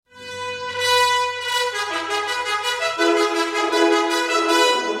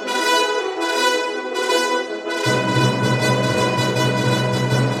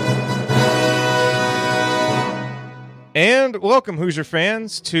And welcome, Hoosier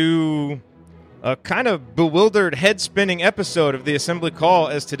fans, to a kind of bewildered, head-spinning episode of the Assembly Call,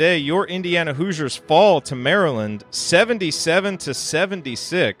 as today your Indiana Hoosiers fall to Maryland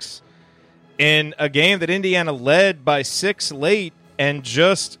 77-76 in a game that Indiana led by 6 late and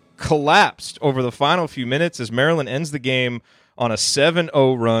just collapsed over the final few minutes as Maryland ends the game on a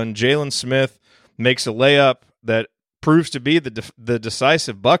 7-0 run. Jalen Smith makes a layup that proves to be the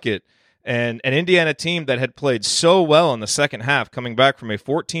decisive bucket. And an Indiana team that had played so well in the second half, coming back from a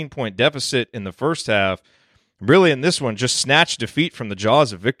 14-point deficit in the first half, really in this one just snatched defeat from the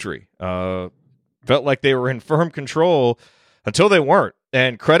jaws of victory. Felt like they were in firm control until they weren't.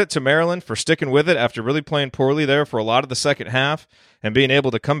 And credit to Maryland for sticking with it after really playing poorly there for a lot of the second half and being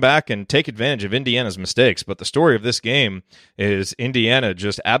able to come back and take advantage of Indiana's mistakes. But the story of this game is Indiana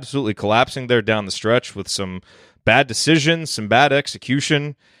just absolutely collapsing there down the stretch with some bad decisions, some bad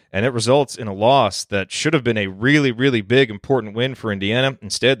execution, and it results in a loss that should have been a really, really big, important win for Indiana.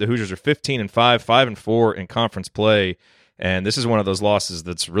 Instead, the Hoosiers are 15-5, 5-4 in conference play, and this is one of those losses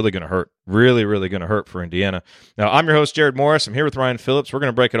that's really going to hurt, really, really going to hurt for Indiana. Now, I'm your host, Jared Morris. I'm here with Ryan Phillips. We're going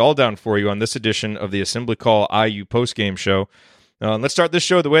to break it all down for you on this edition of the Assembly Call IU postgame show. Let's start this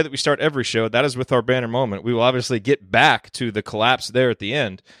show the way that we start every show. That is with our banner moment. We will obviously get back to the collapse there at the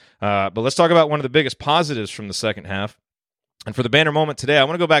end, but let's talk about one of the biggest positives from the second half. And for the banner moment today, I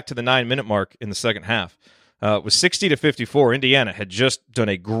want to go back to the 9-minute mark in the second half. It was 60-54. Indiana had just done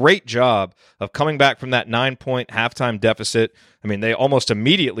a great job of coming back from that 9-point halftime deficit. I mean, they almost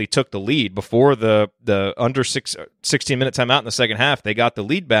immediately took the lead before the under 16-minute timeout in the second half. They got the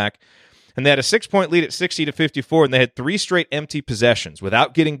lead back, and they had a 6-point lead at 60-54, and they had 3 straight empty possessions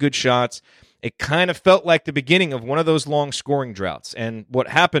without getting good shots. It kind of felt like the beginning of one of those long scoring droughts. And what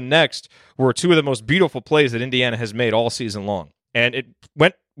happened next were 2 of the most beautiful plays that Indiana has made all season long. And it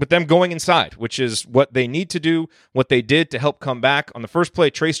went with them going inside, which is what they need to do, what they did to help come back. On the first play,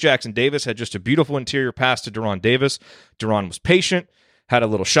 Trace Jackson-Davis had just a beautiful interior pass to Deron Davis. Deron was patient, had a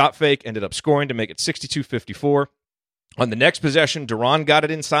little shot fake, ended up scoring to make it 62-54. On the next possession, Deron got it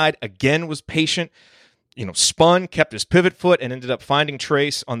inside, again was patient, spun, kept his pivot foot, and ended up finding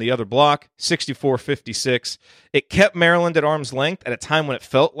Trace on the other block, 64-56. It kept Maryland at arm's length at a time when it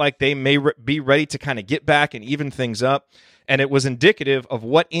felt like they may be ready to kind of get back and even things up. And it was indicative of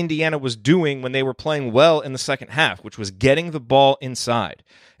what Indiana was doing when they were playing well in the second half, which was getting the ball inside.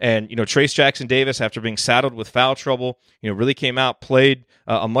 And, Trace Jackson-Davis, after being saddled with foul trouble, really came out, played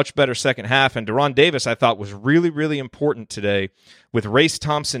a much better second half. And Deron Davis, I thought, was really, really important today with Race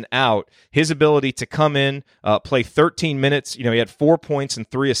Thompson out. His ability to come in, play 13 minutes. He had 4 points and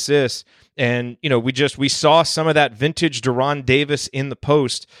 3 assists. And, we saw some of that vintage Deron Davis in the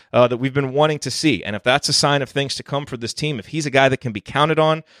post that we've been wanting to see. And if that's a sign of things to come for this team, if he's a guy that can be counted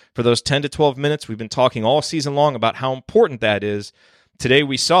on for those 10 to 12 minutes, we've been talking all season long about how important that is. Today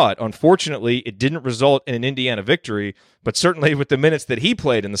we saw it. Unfortunately, it didn't result in an Indiana victory, but certainly with the minutes that he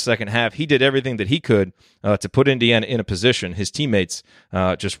played in the second half, he did everything that he could to put Indiana in a position. His teammates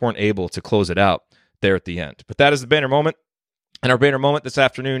just weren't able to close it out there at the end. But that is the banner moment. And our banner moment this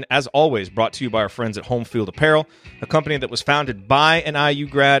afternoon, as always, brought to you by our friends at Home Field Apparel, a company that was founded by an IU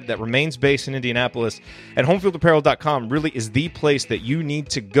grad that remains based in Indianapolis. And homefieldapparel.com really is the place that you need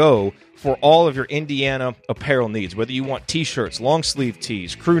to go for all of your Indiana apparel needs. Whether you want T-shirts, long-sleeve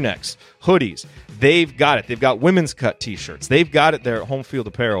tees, crew necks, hoodies, they've got it. They've got women's cut T-shirts. They've got it there at Home Field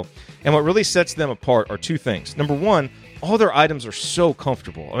Apparel. And what really sets them apart are 2 things. Number one, all their items are so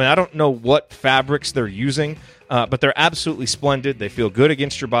comfortable. I mean, I don't know what fabrics they're using, but they're absolutely splendid. They feel good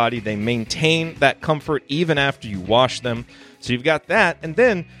against your body. They maintain that comfort even after you wash them. So you've got that. And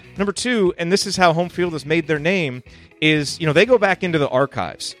then number 2, and this is how Home Field has made their name, is, they go back into the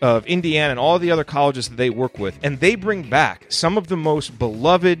archives of Indiana and all the other colleges that they work with, and they bring back some of the most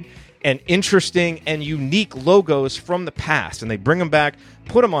beloved and interesting and unique logos from the past, and they bring them back,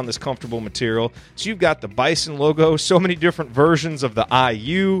 put them on this comfortable material. So you've got the Bison logo, so many different versions of the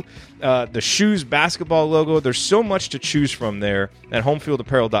IU, the Shoes basketball logo. There's so much to choose from there at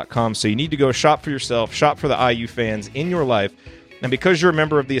homefieldapparel.com. So you need to go shop for yourself, shop for the IU fans in your life. And because you're a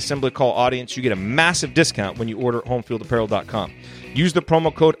member of the Assembly Call audience, you get a massive discount when you order at homefieldapparel.com. Use the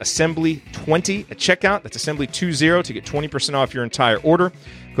promo code Assembly20 at checkout. That's Assembly20 to get 20% off your entire order.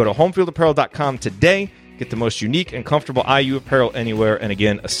 Go to homefieldapparel.com today. Get the most unique and comfortable IU apparel anywhere. And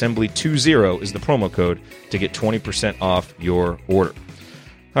again, Assembly20 is the promo code to get 20% off your order.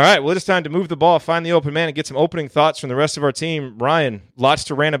 All right, well, it's time to move the ball, find the open man, and get some opening thoughts from the rest of our team. Ryan, lots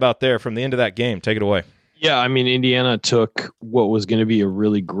to rant about there from the end of that game. Take it away. Yeah, I mean, Indiana took what was going to be a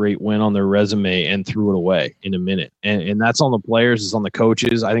really great win on their resume and threw it away in a minute. And that's on the players, it's on the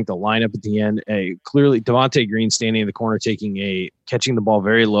coaches. I think the lineup at the end, clearly Devontae Green standing in the corner, catching the ball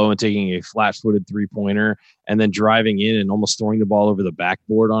very low and taking a flat-footed three-pointer and then driving in and almost throwing the ball over the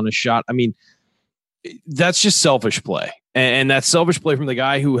backboard on a shot. I mean, that's just selfish play. And that's selfish play from the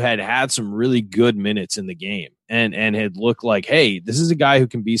guy who had some really good minutes in the game and had looked like, hey, this is a guy who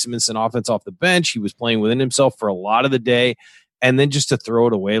can be some instant offense off the bench. He was playing within himself for a lot of the day. And then just to throw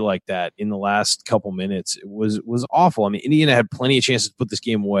it away like that in the last couple minutes, it was awful. I mean, Indiana had plenty of chances to put this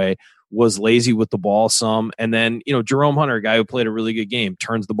game away, was lazy with the ball some. And then, Jerome Hunter, a guy who played a really good game,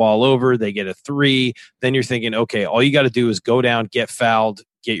 turns the ball over. They get a three. Then you're thinking, okay, all you got to do is go down, get fouled,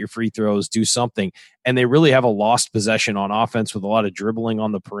 get your free throws, do something. And they really have a lost possession on offense with a lot of dribbling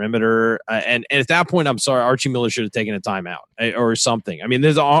on the perimeter. And at that point, I'm sorry, Archie Miller should have taken a timeout or something. I mean,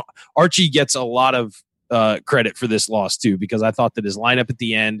 Archie gets a lot of credit for this loss too, because I thought that his lineup at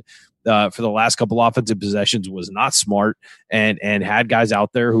the end for the last couple offensive possessions was not smart and had guys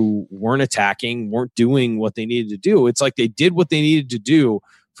out there who weren't attacking, weren't doing what they needed to do. It's like they did what they needed to do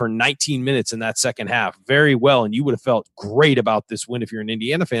for 19 minutes in that second half very well, and you would have felt great about this win if you're an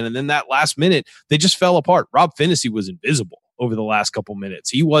Indiana fan. And then that last minute, they just fell apart. Rob Finney was invisible over the last couple minutes.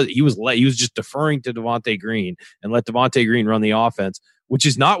 He was just deferring to Devontae Green and let Devontae Green run the offense, which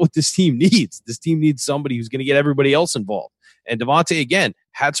is not what this team needs. This team needs somebody who's going to get everybody else involved. And Devontae, again,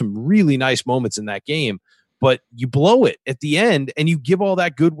 had some really nice moments in that game, but you blow it at the end and you give all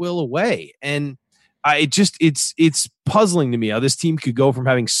that goodwill away. And it's puzzling to me how this team could go from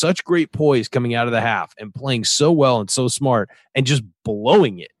having such great poise coming out of the half and playing so well and so smart and just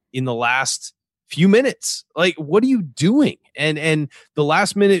blowing it in the last few minutes. Like, what are you doing? And the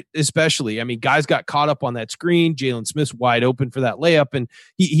last minute, especially, I mean, guys got caught up on that screen. Jalen Smith's wide open for that layup. And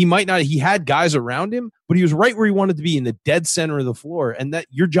he had guys around him, but he was right where he wanted to be in the dead center of the floor. And that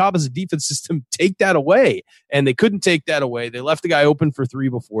your job as a defense system, take that away. And they couldn't take that away. They left the guy open for three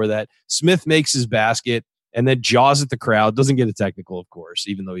before that. Smith makes his basket and then jaws at the crowd. Doesn't get a technical, of course,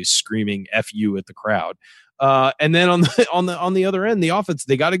 even though he's screaming F you at the crowd. And then on the other end, the offense,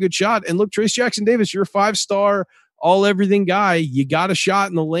 they got a good shot. And look, Trace Jackson Davis, you're a 5-star all everything guy. You got a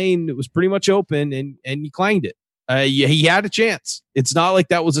shot in the lane. It was pretty much open and you clanged it. He had a chance. It's not like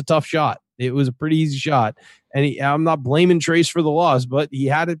that was a tough shot. It was a pretty easy shot. And I'm not blaming Trace for the loss, but he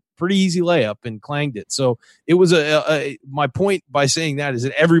had a pretty easy layup and clanged it. So it was my point by saying that is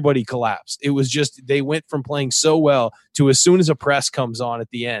that everybody collapsed. It was just, they went from playing so well to as soon as a press comes on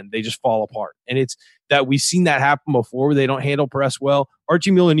at the end, they just fall apart. And it's that we've seen that happen before where they don't handle press well. Archie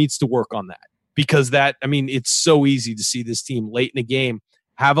Miller needs to work on that because it's so easy to see this team late in a game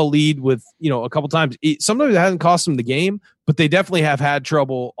have a lead with, a couple times. Sometimes it hasn't cost them the game, but they definitely have had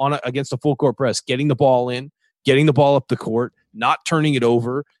trouble against a full court press, getting the ball in, getting the ball up the court, not turning it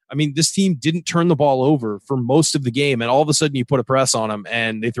over. I mean, this team didn't turn the ball over for most of the game, and all of a sudden you put a press on them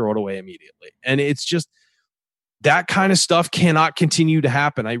and they throw it away immediately. And it's just that kind of stuff cannot continue to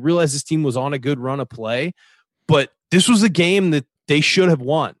happen. I realize this team was on a good run of play, but this was a game that they should have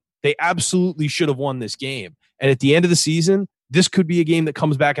won. They absolutely should have won this game. And at the end of the season, this could be a game that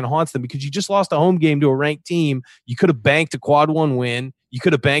comes back and haunts them because you just lost a home game to a ranked team. You could have banked a quad one win. You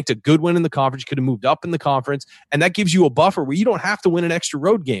could have banked a good win in the conference. You could have moved up in the conference. And that gives you a buffer where you don't have to win an extra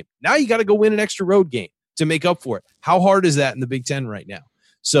road game. Now you got to go win an extra road game to make up for it. How hard is that in the Big Ten right now?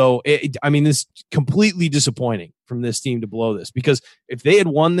 So, this is completely disappointing from this team to blow this because if they had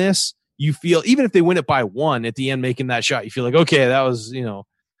won this, you feel, even if they win it by one at the end, making that shot, you feel like, okay, that was,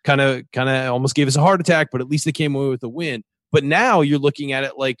 kind of almost gave us a heart attack, but at least they came away with a win. But now you're looking at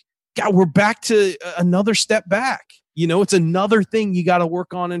it like, God, we're back to another step back. It's another thing you got to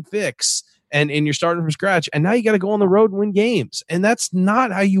work on and fix. And you're starting from scratch. And now you got to go on the road and win games. And that's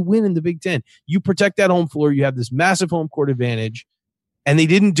not how you win in the Big Ten. You protect that home floor. You have this massive home court advantage. And they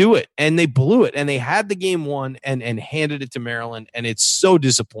didn't do it. And they blew it. And they had the game won and handed it to Maryland. And it's so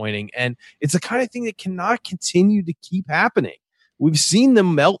disappointing. And it's the kind of thing that cannot continue to keep happening. We've seen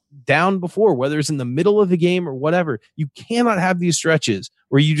them melt down before, whether it's in the middle of the game or whatever. You cannot have these stretches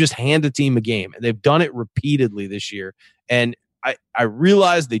where you just hand a team a game. And they've done it repeatedly this year. And I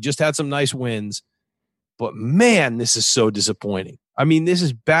realize they just had some nice wins. But, man, this is so disappointing. I mean, this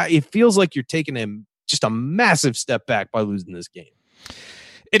is bad. It feels like you're taking just a massive step back by losing this game.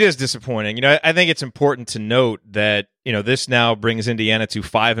 It is disappointing. I think it's important to note that, this now brings Indiana to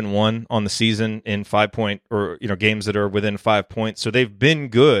 5-1 on the season in 5-point or, games that are within 5 points. So they've been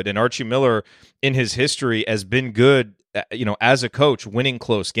good. And Archie Miller in his history has been good, as a coach, winning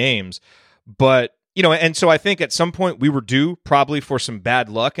close games. But And so I think at some point we were due probably for some bad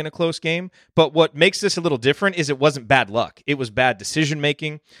luck in a close game. But what makes this a little different is it wasn't bad luck. It was bad decision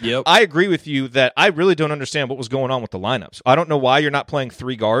making. Yep. I agree with you that I really don't understand what was going on with the lineups. I don't know why you're not playing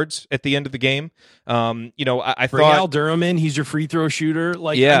 3 guards at the end of the game. I Bring thought Al Durham in. He's your free throw shooter. And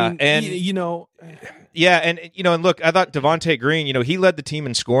look, I thought Devontae Green, he led the team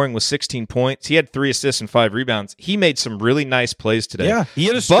in scoring with 16 points. He had 3 assists and 5 rebounds. He made some really nice plays today. Yeah, he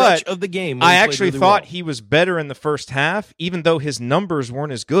had a stretch of the game. I actually thought he was better in the first half, even though his numbers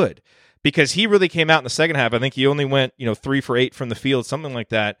weren't as good, because he really came out in the second half. I think he only went, 3 for 8 from the field, something like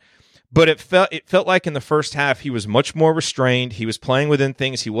that. But it felt like in the first half he was much more restrained. He was playing within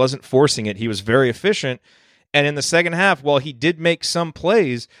things. He wasn't forcing it. He was very efficient. And in the second half, while he did make some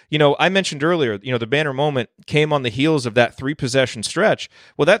plays, I mentioned earlier, the banner moment came on the heels of that 3-possession stretch.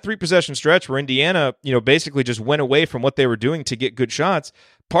 Well, that 3-possession stretch where Indiana, basically just went away from what they were doing to get good shots,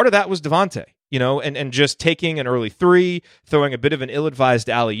 part of that was Devontae, and just taking an early 3, throwing a bit of an ill-advised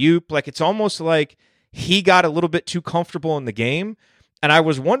alley-oop. Like, it's almost like he got a little bit too comfortable in the game. And I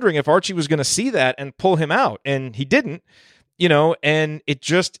was wondering if Archie was going to see that and pull him out, and he didn't. And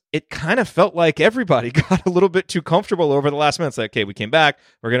it kind of felt like everybody got a little bit too comfortable over the last minute. It's like, okay, we came back,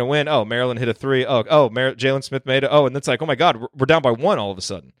 we're going to win. Oh, Maryland hit a 3. Jalen Smith made it. Oh, and it's like, oh my God, we're down by 1 all of a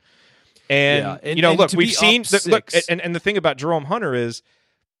sudden. And look, we've seen, and the thing about Jerome Hunter is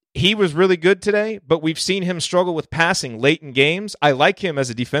he was really good today, but we've seen him struggle with passing late in games. I like him as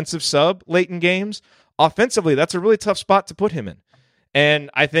a defensive sub late in games. Offensively, that's a really tough spot to put him in. And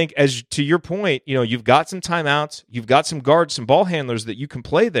I think, as to your point, you've got some timeouts, you've got some guards, some ball handlers that you can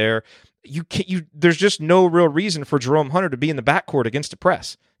play there. There's just no real reason for Jerome Hunter to be in the backcourt against a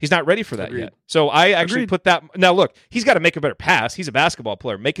press. He's not ready for that yet. So I actually put that. Now, look, he's got to make a better pass. He's a basketball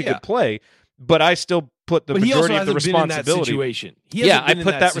player. Make a good play. But I still put the majority of the responsibility. I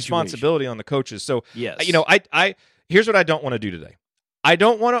put that responsibility on the coaches. So, yes. I here's what I don't want to do today. I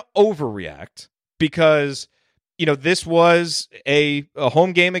don't want to overreact because this was a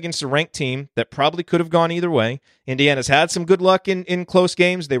home game against a ranked team that probably could have gone either way. Indiana's had some good luck in close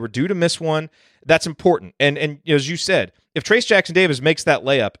games. They were due to miss one. That's important. And as you said, if Trace Jackson-Davis makes that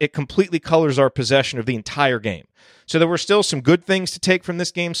layup, it completely colors our possession of the entire game. So there were still some good things to take from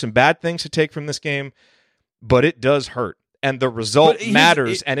this game, some bad things to take from this game, but it does hurt. And the result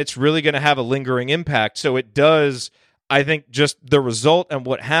matters, and it's really going to have a lingering impact. So it does, I think, just the result and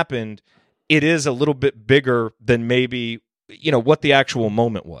what happened, it is a little bit bigger than maybe, what the actual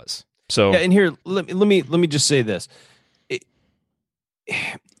moment was. So, and here, let me just say this.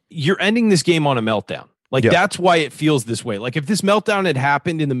 You're ending this game on a meltdown. That's why it feels this way. Like, if this meltdown had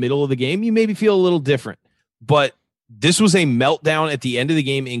happened in the middle of the game, you maybe feel a little different. But this was a meltdown at the end of the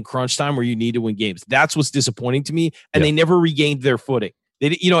game in crunch time where you need to win games. That's what's disappointing to me. And they never regained their footing.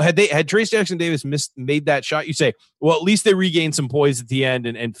 They, had Trace Jackson-Davis made that shot, you say, well, at least they regained some poise at the end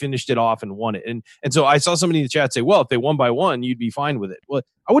and finished it off and won it. And so I saw somebody in the chat say, well, if they won by 1, you'd be fine with it. Well,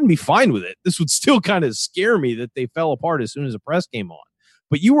 I wouldn't be fine with it. This would still kind of scare me that they fell apart as soon as the press came on.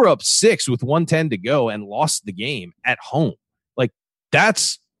 But you were up 6 with 1:10 to go and lost the game at home. Like,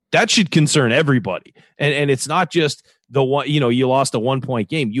 that should concern everybody. And it's not just the one, you lost a 1-point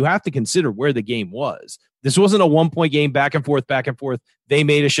game. You have to consider where the game was. This wasn't a 1-point game, back and forth. They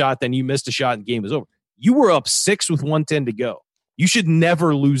made a shot, then you missed a shot, and the game was over. You were up 6 with 1:10 to go. You should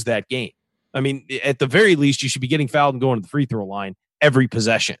never lose that game. I mean, at the very least, you should be getting fouled and going to the free throw line every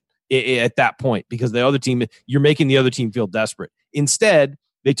possession at that point, because the other team, you're making the other team feel desperate. Instead,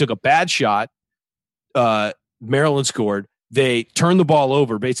 they took a bad shot. Maryland scored. They turned the ball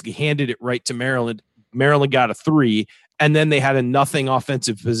over, basically handed it right to Maryland. Maryland got a 3, and then they had a nothing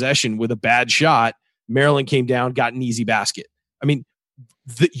offensive possession with a bad shot. Maryland came down, got an easy basket. I mean,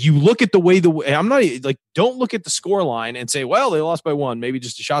 you look at the way I'm not like, don't look at the score line and say, well, they lost by 1, maybe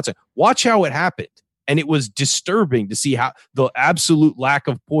just a shot. Watch how it happened. And it was disturbing to see how the absolute lack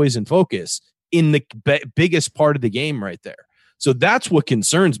of poise and focus in the biggest part of the game right there. So that's what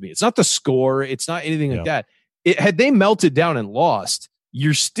concerns me. It's not the score. It's not anything like that. Had they melted down and lost,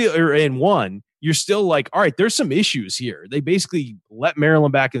 you're still like, all right, there's some issues here. They basically let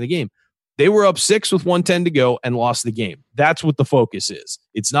Maryland back in the game. They were up 6 with 1:10 to go and lost the game. That's what the focus is.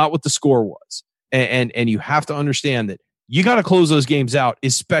 It's not what the score was. And you have to understand that you got to close those games out,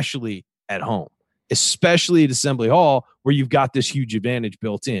 especially at home, especially at Assembly Hall, where you've got this huge advantage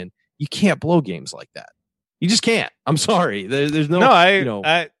built in. You can't blow games like that. You just can't. I'm sorry. There's no.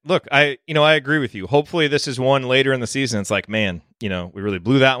 I agree with you. Hopefully, this is one later in the season. It's like, man, we really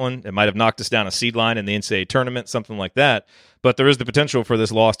blew that one. It might have knocked us down a seed line in the NCAA tournament, something like that. But there is the potential for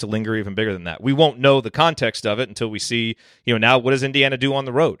this loss to linger even bigger than that. We won't know the context of it until we see, now what does Indiana do on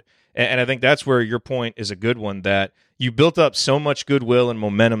the road? And I think that's where your point is a good one, that you built up so much goodwill and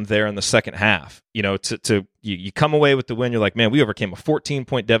momentum there in the second half. You come away with the win. You're like, man, we overcame a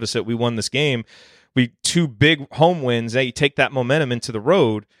 14-point deficit. We won this game. We 2 big home wins. Now you take that momentum into the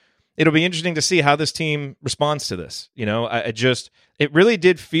road. It'll be interesting to see how this team responds to this. It really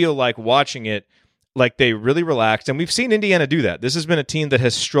did feel like watching it, like they really relaxed. And we've seen Indiana do that. This has been a team that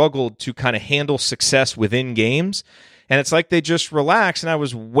has struggled to kind of handle success within games. And it's like they just relaxed. And I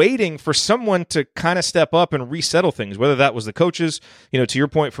was waiting for someone to kind of step up and resettle things, whether that was the coaches, to your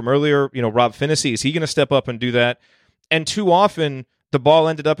point from earlier, Rob Finney, is he going to step up and do that? And too often the ball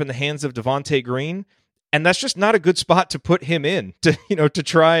ended up in the hands of Devontae Green. And that's just not a good spot to put him in to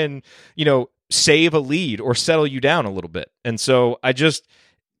try and, save a lead or settle you down a little bit. And so I just,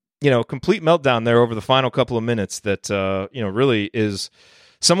 complete meltdown there over the final couple of minutes that, really is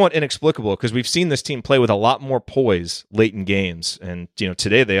somewhat inexplicable, because we've seen this team play with a lot more poise late in games. And,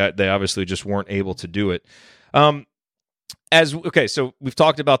 today they obviously just weren't able to do it. So we've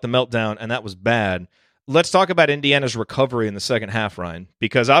talked about the meltdown, and that was bad. Let's talk about Indiana's recovery in the second half, Ryan,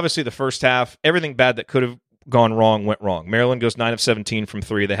 because obviously the first half, everything bad that could have gone wrong went wrong. Maryland goes 9 of 17 from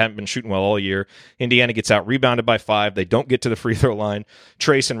 3. They haven't been shooting well all year. Indiana gets out rebounded by 5. They don't get to the free throw line.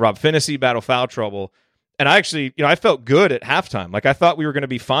 Trace and Rob Finney battle foul trouble. And I actually, I felt good at halftime. Like, I thought we were going to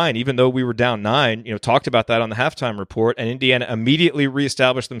be fine, even though we were down 9. Talked about that on the halftime report. And Indiana immediately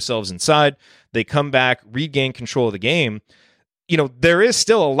reestablished themselves inside. They come back, regain control of the game. There is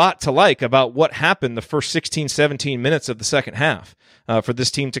still a lot to like about what happened the first 16, 17 minutes of the second half for this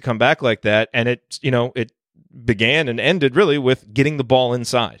team to come back like that. And it began and ended really with getting the ball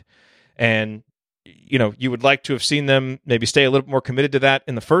inside. And, you would like to have seen them maybe stay a little more committed to that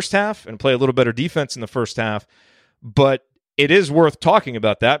in the first half and play a little better defense in the first half. But it is worth talking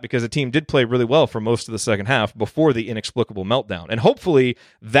about that, because the team did play really well for most of the second half before the inexplicable meltdown. And hopefully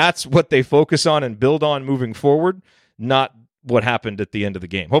that's what they focus on and build on moving forward, not what happened at the end of the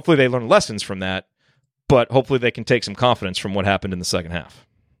game. Hopefully they learn lessons from that, but hopefully they can take some confidence from what happened in the second half.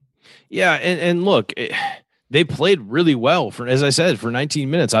 Yeah, and look, they played really well as I said, for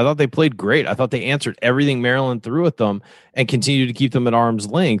 19 minutes. I thought they played great. I thought they answered everything Maryland threw at them and continued to keep them at arm's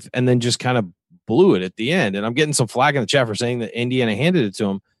length, and then just kind of blew it at the end. And I'm getting some flack in the chat for saying that Indiana handed it to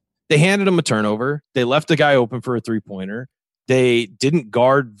them. They handed them a turnover. They left a guy open for a 3-pointer. They didn't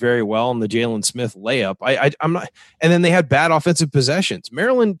guard very well on the Jalen Smith layup. I'm not, and then they had bad offensive possessions.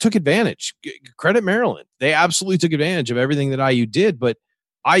 Maryland took advantage. Credit Maryland. They absolutely took advantage of everything that IU did, but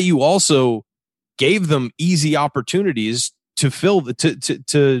IU also gave them easy opportunities to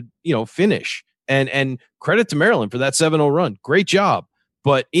finish. And credit to Maryland for that 7-0 run. Great job.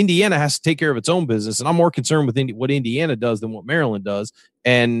 But Indiana has to take care of its own business, and I'm more concerned with what Indiana does than what Maryland does.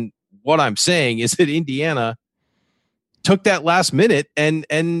 And what I'm saying is that Indiana took that last minute and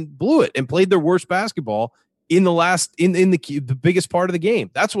blew it and played their worst basketball in the biggest part of the game.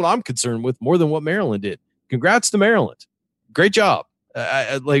 That's what I'm concerned with more than what Maryland did. Congrats to Maryland. Great job.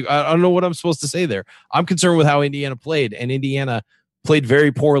 I don't know what I'm supposed to say there. I'm concerned with how Indiana played, and Indiana played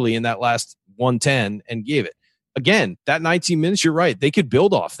very poorly in that last 110 and gave it. Again, that 19 minutes, you're right. They could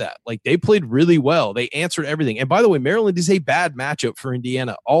build off that. Like, they played really well. They answered everything. And by the way, Maryland is a bad matchup for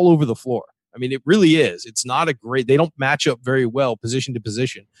Indiana all over the floor. I mean, it really is. It's not they don't match up very well position to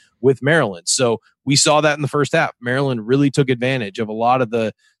position with Maryland. So we saw that in the first half. Maryland really took advantage of a lot of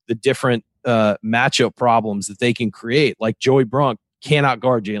the different matchup problems that they can create. Like, Joey Brunk cannot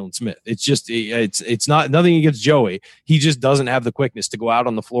guard Jalen Smith. It's just, it's not nothing against Joey. He just doesn't have the quickness to go out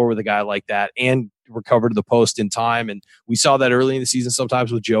on the floor with a guy like that and recover to the post in time. And we saw that early in the season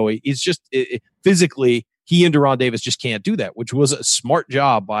sometimes with Joey. It's just physically, he and Deron Davis just can't do that, which was a smart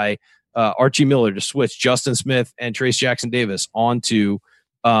job by Archie Miller to switch Justin Smith and Trace Jackson Davis onto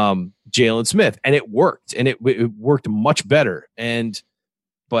Jalen Smith. And it worked, and it worked much better.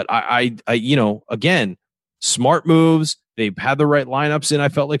 But I again, smart moves. They had the right lineups in, I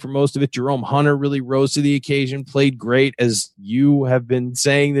felt like, for most of it. Jerome Hunter really rose to the occasion, played great, as you have been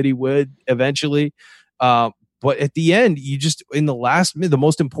saying that he would eventually. But at the end, you just, in the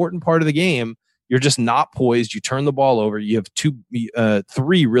most important part of the game, you're just not poised. You turn the ball over. You have two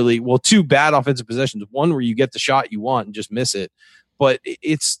bad offensive possessions. One where you get the shot you want and just miss it. But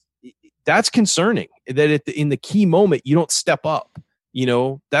that's concerning that in the key moment, you don't step up.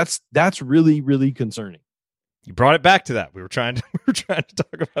 That's really, really concerning. You brought it back to that. We were trying to talk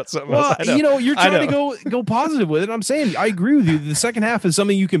about something else. You're trying to go positive with it. I'm saying I agree with you. The second half is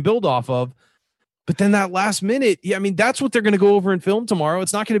something you can build off of. But then that last minute, yeah, I mean, that's what they're going to go over in film tomorrow.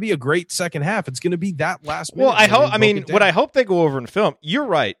 It's not going to be a great second half. It's going to be that last minute. Well, what I hope they go over in film, you're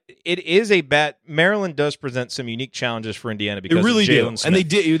right. It is a bad. Maryland does present some unique challenges for Indiana because it really of Jalen Smith. And they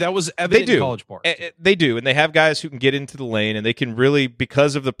did. That was evident in College Park. They do. And they have guys who can get into the lane, and they can really,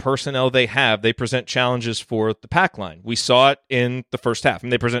 because of the personnel they have, they present challenges for the pack line. We saw it in the first half.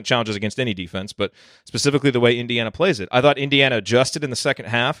 And they present challenges against any defense, but specifically the way Indiana plays it. I thought Indiana adjusted in the second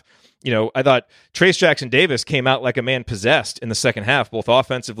half. I thought Trace Jackson-Davis came out like a man possessed in the second half, both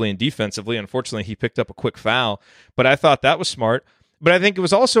offensively and defensively. Unfortunately, he picked up a quick foul, but I thought that was smart. But I think it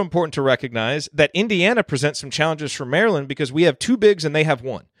was also important to recognize that Indiana presents some challenges for Maryland because we have two bigs and they have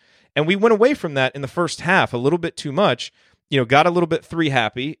one. And we went away from that in the first half a little bit too much, got a little bit three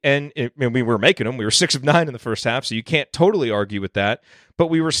happy, and we were making them. We were 6 of 9 in the first half, so you can't totally argue with that. But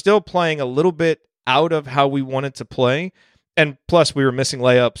we were still playing a little bit out of how we wanted to play. And plus, we were missing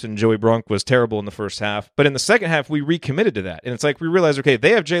layups, and Joey Brunk was terrible in the first half. But in the second half, we recommitted to that. And it's like we realized, okay,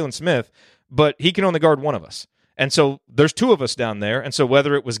 they have Jalen Smith, but he can only guard one of us. And so there's 2 of us down there. And so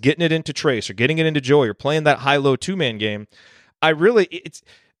whether it was getting it into Trace or getting it into Joey or playing that high-low 2-man game,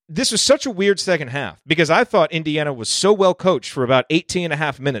 this was such a weird second half because I thought Indiana was so well coached for about 18 and a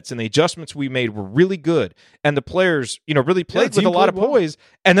half minutes, and the adjustments we made were really good. And the players, really played with a lot of poise.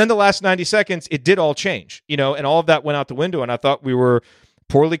 And then the last 90 seconds, it did all change, and all of that went out the window. And I thought we were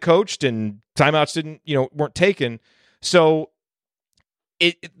poorly coached and timeouts weren't taken. So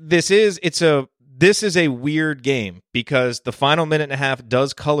this is a weird game because the final minute and a half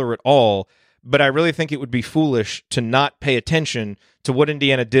does color it all. But I really think it would be foolish to not pay attention to what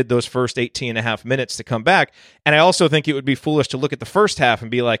Indiana did those first 18 and a half minutes to come back. And I also think it would be foolish to look at the first half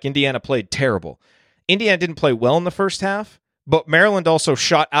and be like, Indiana played terrible. Indiana didn't play well in the first half, but Maryland also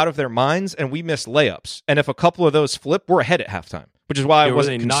shot out of their minds, and we missed layups. And if a couple of those flip, we're ahead at halftime, which is why I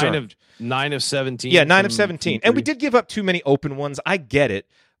wasn't concerned. 9 of 17. Yeah, 9 of 17. And we did give up too many open ones. I get it.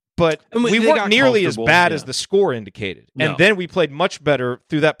 But we weren't nearly as bad as the score indicated. No. And then we played much better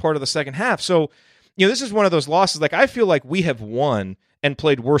through that part of the second half. So, this is one of those losses. Like, I feel like we have won and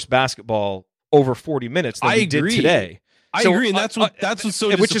played worse basketball over 40 minutes than we did today. I agree, and that's what's so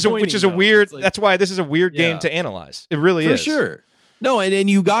disappointing. Which is a weird. That's why this is a weird game to analyze. It really is for sure. No, and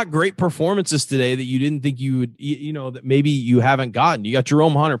you got great performances today that you didn't think you would. That maybe you haven't gotten. You got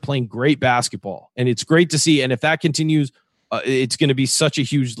Jerome Hunter playing great basketball, and it's great to see. And if that continues, it's going to be such a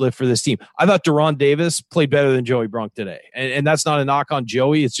huge lift for this team. I thought Deron Davis played better than Joey Brunk today. And that's not a knock on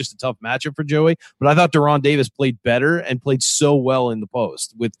Joey. It's just a tough matchup for Joey. But I thought Deron Davis played better and played so well in the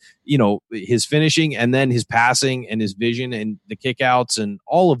post with, his finishing and then his passing and his vision and the kickouts and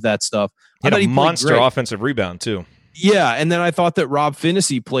all of that stuff. He had a monster offensive rebound too. Yeah, and then I thought that Rob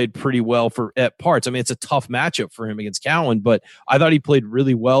Finney played pretty well at parts. I mean, it's a tough matchup for him against Cowan, but I thought he played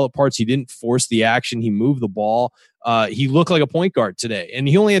really well at parts. He didn't force the action. He moved the ball. He looked like a point guard today, and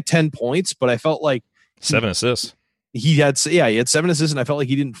he only had 10 points, but I felt like 7 assists. He had 7 assists, and I felt like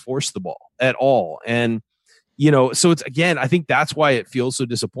he didn't force the ball at all. And so it's, again, I think that's why it feels so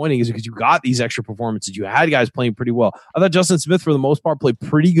disappointing is because you got these extra performances. You had guys playing pretty well. I thought Justin Smith, for the most part, played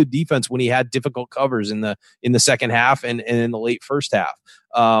pretty good defense when he had difficult covers in the second half and in the late first half.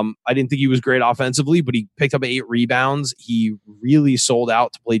 I didn't think he was great offensively, but he picked up 8 rebounds. He really sold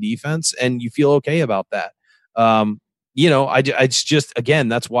out to play defense, and you feel okay about that. It's just, again,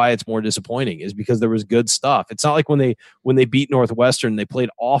 that's why it's more disappointing is because there was good stuff. It's not like when they beat Northwestern, they played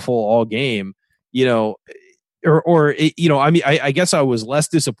awful all game, I guess I was less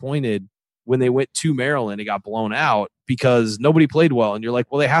disappointed when they went to Maryland and got blown out because nobody played well. And you're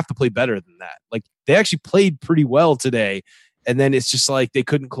like, well, they have to play better than that. Like, they actually played pretty well today. And then it's just like they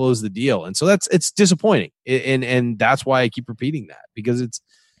couldn't close the deal. And so it's disappointing. And that's why I keep repeating that, because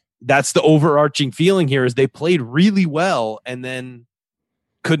that's the overarching feeling here is they played really well and then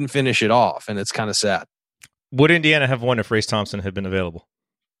couldn't finish it off. And it's kind of sad. Would Indiana have won if Race Thompson had been available?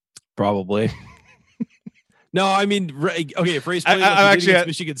 Probably. No, I mean, okay, if Race played against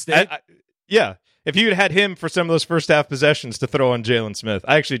Michigan State. Yeah, if you had him for some of those first half possessions to throw on Jalen Smith,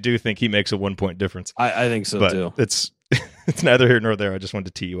 I actually do think he makes a 1-point difference. I think so, too. It's neither here nor there. I just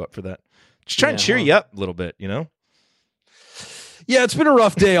wanted to tee you up for that. Just trying to cheer you up a little bit, Yeah, it's been a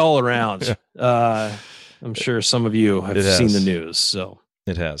rough day all around. I'm sure some of you have seen the news. So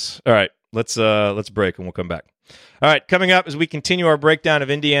it has. All right, let's break and we'll come back. All right, coming up as we continue our breakdown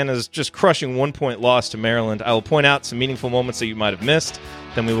of Indiana's just crushing 1-point loss to Maryland, I will point out some meaningful moments that you might have missed.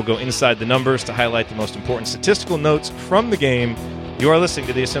 Then we will go inside the numbers to highlight the most important statistical notes from the game. You are listening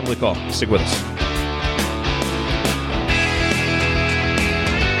to the Assembly Call. Stick with us.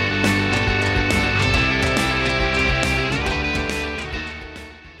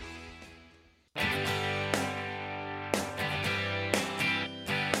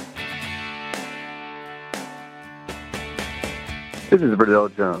 This is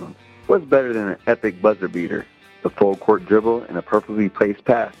Verdell Jones. What's better than an epic buzzer beater? The full court dribble and a perfectly placed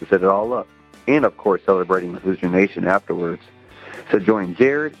pass to set it all up. And, of course, celebrating with Hoosier Nation afterwards. So join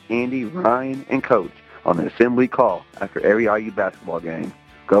Jared, Andy, Ryan, and Coach on the assembly call after every IU basketball game.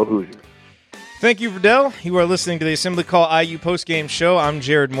 Go Hoosiers. Thank you, Verdell. You are listening to the Assembly Call IU postgame show. I'm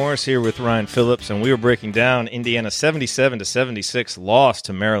Jared Morris here with Ryan Phillips, and we are breaking down Indiana's 77-76 loss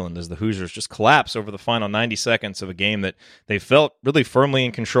to Maryland as the Hoosiers just collapse over the final 90 seconds of a game that they felt really firmly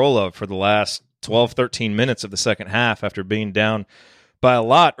in control of for the last 12, 13 minutes of the second half after being down by a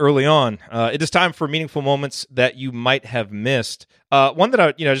lot early on. It is time for meaningful moments that you might have missed. One that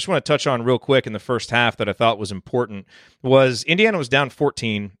I just want to touch on real quick in the first half that I thought was important was Indiana was down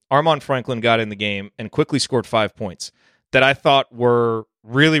 14. Armand Franklin got in the game and quickly scored 5 points that I thought were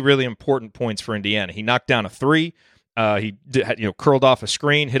really, really important points for Indiana. He knocked down a three. He curled off a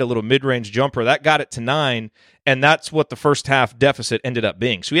screen, hit a little mid-range jumper. That got it to 9, and that's what the first half deficit ended up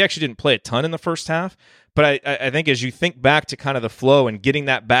being. So he actually didn't play a ton in the first half, but I think as you think back to kind of the flow and getting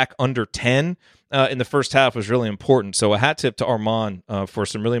that back under 10 in the first half was really important. So a hat tip to Armand for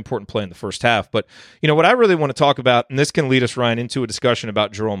some really important play in the first half. But, what I really want to talk about, and this can lead us, Ryan, into a discussion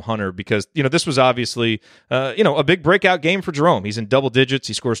about Jerome Hunter, because, this was obviously, a big breakout game for Jerome. He's in double digits.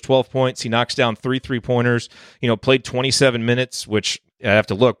 He scores 12 points. He knocks down 3 3-pointers, played 27 minutes, which I have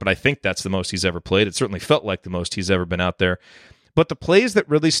to look, but I think that's the most he's ever played. It certainly felt like the most he's ever been out there. But the plays that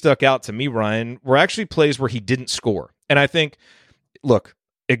really stuck out to me, Ryan, were actually plays where he didn't score. And I think, look,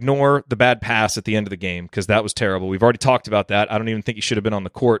 ignore the bad pass at the end of the game because that was terrible. We've already talked about that. I don't even think he should have been on the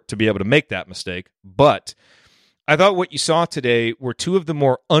court to be able to make that mistake. But I thought what you saw today were two of the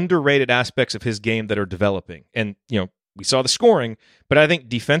more underrated aspects of his game that are developing. And, we saw the scoring, but I think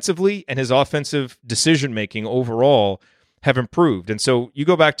defensively and his offensive decision-making overall have improved. And so you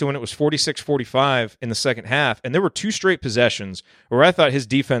go back to when it was 46-45 in the second half, and there were 2 straight possessions where I thought his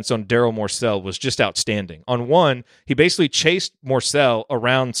defense on Daryl Morcell was just outstanding. On one, he basically chased Morcell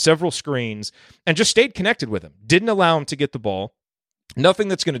around several screens and just stayed connected with him. Didn't allow him to get the ball. Nothing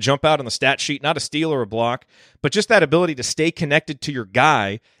that's going to jump out on the stat sheet, not a steal or a block, but just that ability to stay connected to your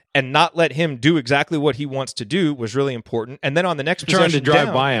guy and not let him do exactly what he wants to do was really important. And then on the next possession trying to drive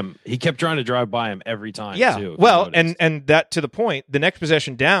down, by him. He kept trying to drive by him every time. Yeah, too, well, and that to the point, the next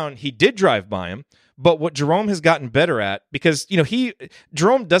possession down, he did drive by him. But what Jerome has gotten better at, because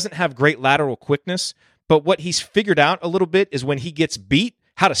Jerome doesn't have great lateral quickness, but what he's figured out a little bit is when he gets beat,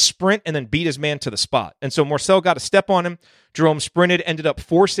 how to sprint and then beat his man to the spot. And so Morcell got a step on him. Jerome sprinted, ended up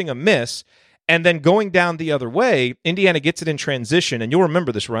forcing a miss. And then going down the other way, Indiana gets it in transition. And you'll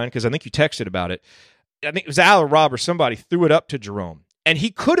remember this, Ryan, because I think you texted about it. I think it was Al or Rob or somebody threw it up to Jerome. And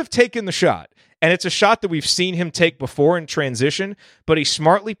he could have taken the shot. And it's a shot that we've seen him take before in transition, but he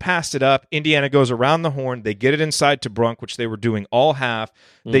smartly passed it up. Indiana goes around the horn. They get it inside to Brunk, which they were doing all half.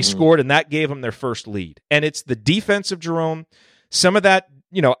 They scored, and that gave them their first lead. And it's the defense of Jerome. Some of that,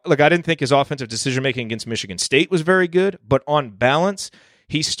 I didn't think his offensive decision-making against Michigan State was very good, but on balance,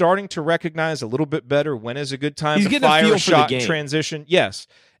 he's starting to recognize a little bit better when is a good time to fire a shot in transition. Yes.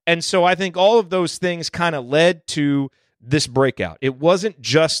 And so I think all of those things kind of led to this breakout. It wasn't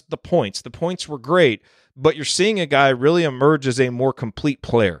just the points. The points were great, but you're seeing a guy really emerge as a more complete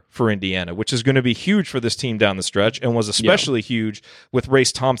player for Indiana, which is going to be huge for this team down the stretch and was especially huge with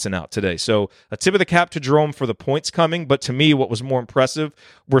Race Thompson out today. So a tip of the cap to Jerome for the points coming, but to me what was more impressive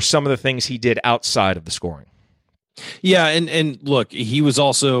were some of the things he did outside of the scoring. Yeah, and look, he was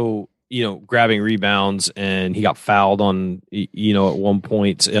also, grabbing rebounds, and he got fouled on, at one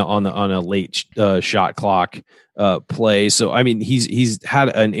point on a late shot clock play. So I mean, he's had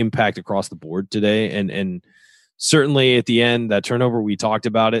an impact across the board today, and certainly at the end, that turnover, we talked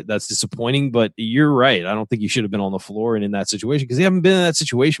about it. That's disappointing, but you're right. I don't think he should have been on the floor and in that situation because he haven't been in that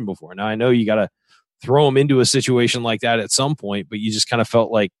situation before. Now I know you got to throw him into a situation like that at some point, but you just kind of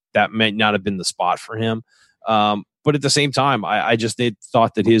felt like that might not have been the spot for him. But at the same time, I just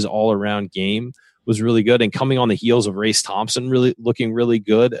thought that his all-around game was really good. And coming on the heels of Race Thompson looking really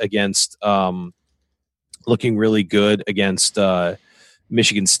good against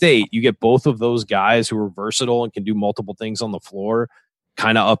Michigan State, you get both of those guys who are versatile and can do multiple things on the floor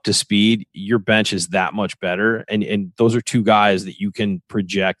kind of up to speed. Your bench is that much better. And those are two guys that you can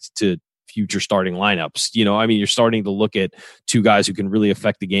project to future starting lineups. You're starting to look at two guys who can really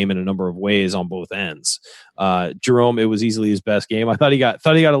affect the game in a number of ways on both ends. Jerome, it was easily his best game. I thought he got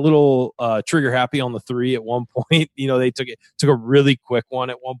a little trigger happy on the three at one point. They took a really quick one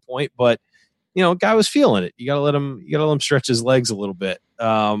at one point, but guy was feeling it. You gotta let him stretch his legs a little bit.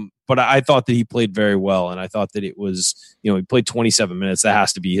 But I thought that he played very well, and I thought that it was, he played 27 minutes. That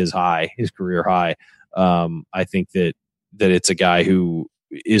has to be his career high. I think that that it's a guy who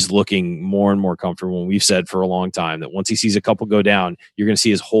is looking more and more comfortable. And we've said for a long time that once he sees a couple go down, you're going to see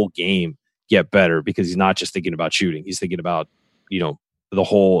his whole game get better because he's not just thinking about shooting. He's thinking about, the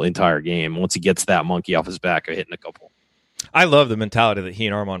whole entire game. Once he gets that monkey off his back of hitting a couple. I love the mentality that he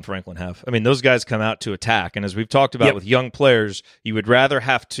and Armand Franklin have. I mean, those guys come out to attack. And as we've talked about with young players, you would rather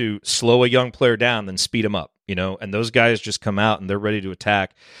have to slow a young player down than speed him up, and those guys just come out and they're ready to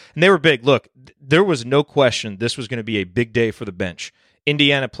attack. And they were big. Look, there was no question this was going to be a big day for the bench.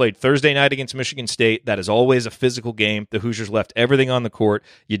 Indiana played Thursday night against Michigan State. That is always a physical game. The Hoosiers left everything on the court.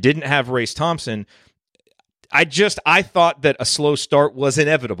 You didn't have Race Thompson. I thought that a slow start was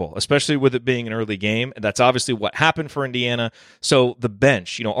inevitable, especially with it being an early game. And that's obviously what happened for Indiana. So the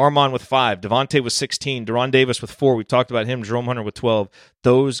bench, Armand with 5, Devontae with 16, Deron Davis with 4. We've talked about him, Jerome Hunter with 12.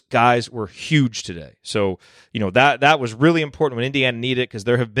 Those guys were huge today. So, that was really important when Indiana needed it because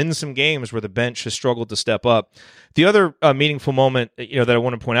there have been some games where the bench has struggled to step up. The other meaningful moment, that I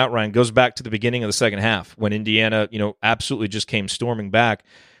want to point out, Ryan, goes back to the beginning of the second half when Indiana, absolutely just came storming back.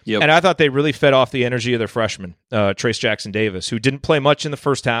 Yep. And I thought they really fed off the energy of their freshman, Trace Jackson Davis, who didn't play much in the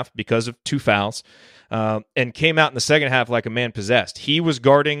first half because of 2 fouls, and came out in the second half like a man possessed. He was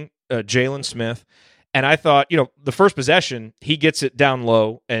guarding Jalen Smith, and I thought, the first possession, he gets it down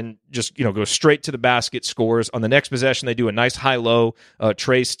low and just, goes straight to the basket, scores. On the next possession, they do a nice high-low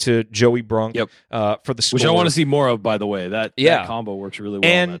trace to Joey Brunk for the score. Which I want to see more of, by the way. That combo works really well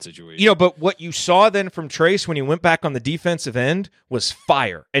in that situation. But what you saw then from Trace when he went back on the defensive end was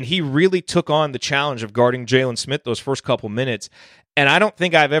fire. And he really took on the challenge of guarding Jalen Smith those first couple minutes. And I don't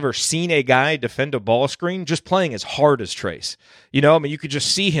think I've ever seen a guy defend a ball screen just playing as hard as Trace. You could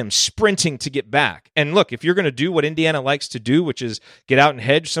just see him sprinting to get back. And look, if you're going to do what Indiana likes to do, which is get out and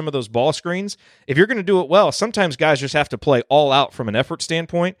hedge some of those ball screens, if you're going to do it well, sometimes guys just have to play all out from an effort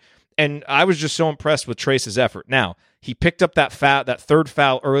standpoint. And I was just so impressed with Trace's effort. Now, he picked up that third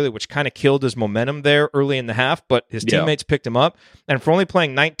foul early, which kind of killed his momentum there early in the half, but his teammates picked him up. And for only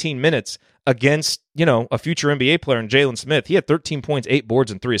playing 19 minutes against, a future NBA player in Jalen Smith, he had 13 points, 8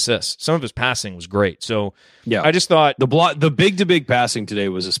 boards, and 3 assists. Some of his passing was great. So I just thought the big passing today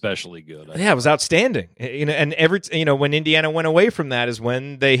was especially good. It was outstanding. And when Indiana went away from that is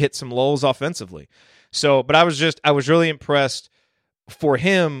when they hit some lulls offensively. So, but I was really impressed for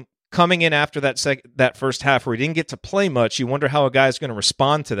him coming in after that first half where he didn't get to play much. You wonder how a guy's going to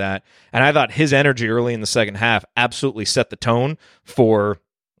respond to that. And I thought his energy early in the second half absolutely set the tone for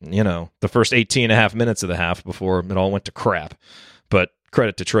the first 18 and a half minutes of the half before it all went to crap. But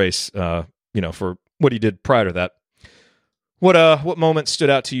credit to Trace, for what he did prior to that. What moment stood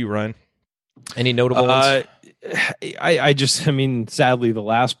out to you, Ryan? Any notable ones? Sadly, the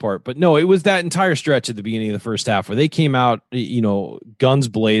last part, but no, it was that entire stretch at the beginning of the first half where they came out, guns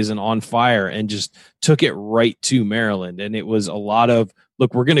blazing on fire and just took it right to Maryland. And it was a lot of,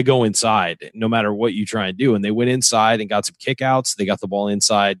 look, we're going to go inside no matter what you try and do. And they went inside and got some kickouts. They got the ball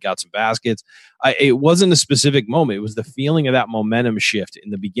inside, got some baskets. It wasn't a specific moment. It was the feeling of that momentum shift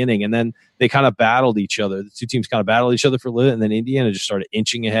in the beginning. And then they kind of battled each other. The two teams kind of battled each other for a little bit. And then Indiana just started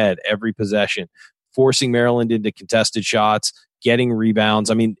inching ahead every possession, forcing Maryland into contested shots, getting rebounds.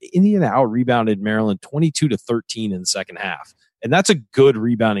 Indiana out-rebounded Maryland 22-13 in the second half. And that's a good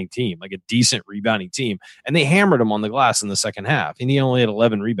rebounding team, like a decent rebounding team. And they hammered them on the glass in the second half. Indiana only had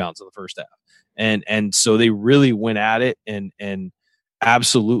 11 rebounds in the first half. And so they really went at it and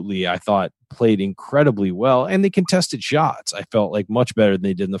absolutely, I thought, played incredibly well. And they contested shots, I felt like, much better than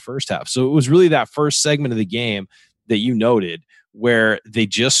they did in the first half. So it was really that first segment of the game that you noted where they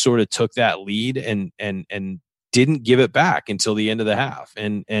just sort of took that lead and didn't give it back until the end of the half.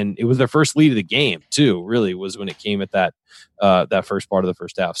 And it was their first lead of the game too, really, was when it came at that first part of the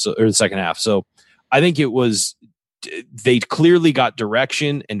first half, or the second half. So I think it was, they clearly got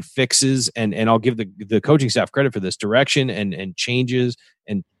direction and fixes, and I'll give the coaching staff credit for this direction and changes,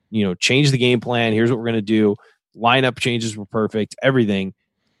 and change the game plan. Here's what we're going to do. Lineup changes were perfect, everything,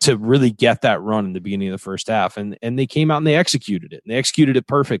 to really get that run in the beginning of the first half. And they came out and they executed it. And they executed it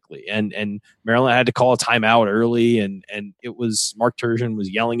perfectly. And Maryland had to call a timeout early, and it was, Mark Turgeon was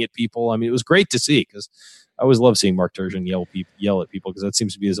yelling at people. It was great to see, because I always love seeing Mark Turgeon yell at people, because that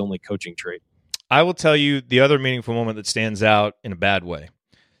seems to be his only coaching trait. I will tell you the other meaningful moment that stands out in a bad way.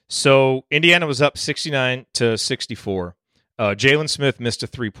 So Indiana was up 69-64. Jalen Smith missed a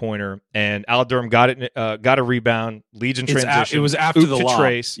 3-pointer, and Al Durham got a rebound, leads in transition. It was after the lob.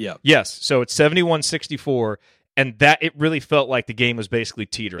 Trace. Yeah. Yes. So it's 71-64, and that it really felt like the game was basically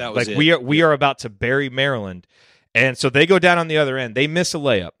teetering. That was like it. we are about to bury Maryland. And so they go down on the other end. They miss a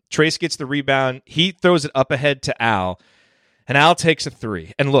layup. Trace gets the rebound. He throws it up ahead to Al. and Al takes a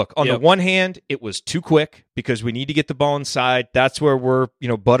three. And look, on the one hand, it was too quick because we need to get the ball inside. That's where we're,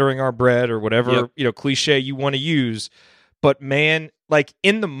 buttering our bread or whatever, cliche you want to use. But man, like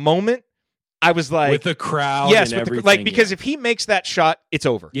in the moment, I was like, with the crowd, yes, and everything, because if he makes that shot, it's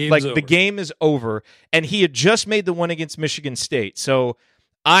over. The game is over, and he had just made the one against Michigan State. So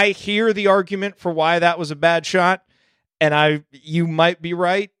I hear the argument for why that was a bad shot, and you might be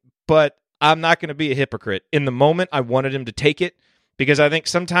right, but I'm not going to be a hypocrite. In the moment, I wanted him to take it because I think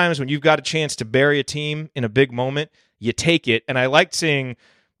sometimes when you've got a chance to bury a team in a big moment, you take it. And I liked seeing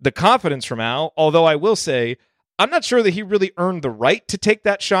the confidence from Al, although I will say, I'm not sure that he really earned the right to take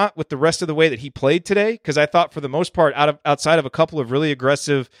that shot with the rest of the way that he played today, because I thought for the most part, outside of a couple of really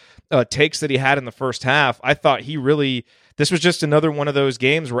aggressive takes that he had in the first half, I thought this was just another one of those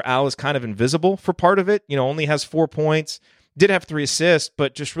games where Al is kind of invisible for part of it. Only has 4 points, did have 3 assists,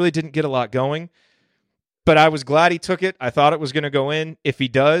 but just really didn't get a lot going. But I was glad he took it. I thought it was going to go in. If he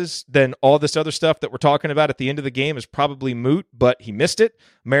does, then all this other stuff that we're talking about at the end of the game is probably moot, but he missed it.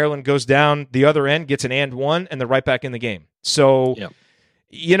 Maryland goes down the other end, gets an and one, and they're right back in the game. So,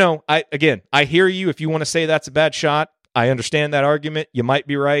 I hear you. If you want to say that's a bad shot, I understand that argument. You might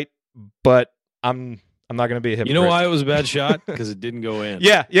be right, but I'm not going to be a hypocrite. You know why it was a bad shot? Because it didn't go in.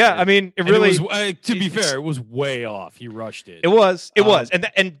 Yeah. I mean, it really. To be fair, it was way off. He rushed it. It was,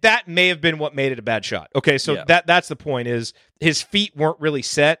 and that may have been what made it a bad shot. Okay, so that's the point. Is his feet weren't really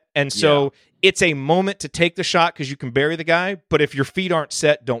set, and so it's a moment to take the shot because you can bury the guy. But if your feet aren't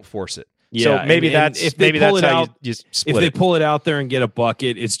set, don't force it. Yeah, so maybe that's how you split. If they pull it out there and get a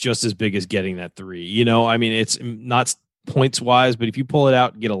bucket, it's just as big as getting that three. I mean, it's not points wise, but if you pull it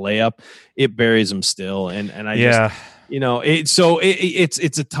out and get a layup, it buries them still. And I just,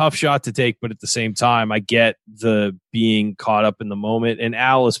 it's a tough shot to take, but at the same time, I get the being caught up in the moment. And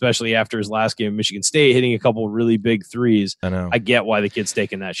Al, especially after his last game in Michigan State, hitting a couple of really big threes. I get why the kid's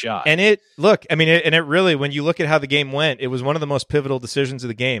taking that shot. And it really, when you look at how the game went, it was one of the most pivotal decisions of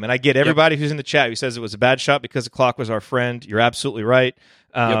the game. And I get everybody who's in the chat who says it was a bad shot because the clock was our friend. You're absolutely right.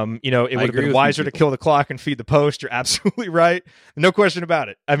 It would have been wiser to kill the clock and feed the post. You're absolutely right. No question about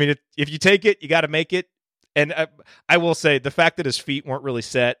it. I mean, if you take it, you got to make it. And I will say the fact that his feet weren't really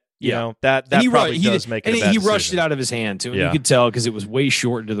set, that probably does make it a bad decision. He rushed it out of his hand, too. And you could tell because it was way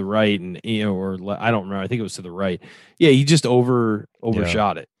short to the right. And, or I don't remember. I think it was to the right. Yeah, he just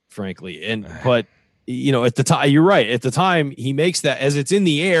overshot it, frankly. But at the time, you're right. At the time, he makes that as it's in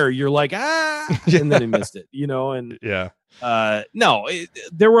the air, you're like, and then he missed it, and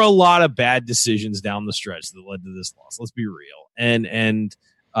there were a lot of bad decisions down the stretch that led to this loss. Let's be real. And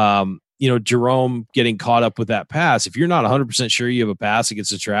Jerome getting caught up with that pass. If you're not 100% sure you have a pass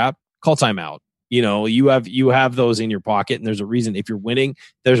against a trap, call timeout. You have those in your pocket, and there's a reason. If you're winning,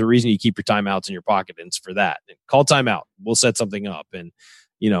 there's a reason you keep your timeouts in your pocket, and it's for that. And call timeout. We'll set something up. And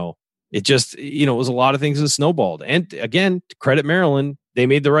it just it was a lot of things that snowballed. And again, to credit Maryland, they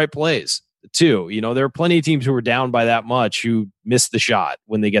made the right plays too. There are plenty of teams who were down by that much who missed the shot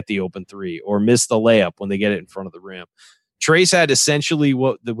when they get the open three or miss the layup when they get it in front of the rim. Trace had essentially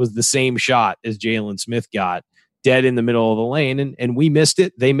what was the same shot as Jalen Smith got, dead in the middle of the lane, and we missed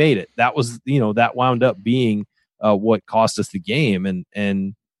it. They made it. That was that wound up being what cost us the game,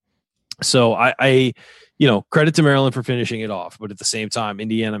 and so I credit to Maryland for finishing it off, but at the same time,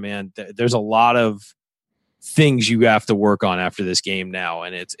 Indiana, man, there's a lot of things you have to work on after this game now,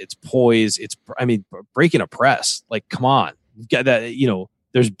 and it's poise. Breaking a press, like come on, you've got that.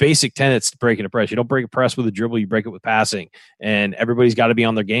 There's basic tenets to breaking a press. You don't break a press with a dribble, you break it with passing. And everybody's got to be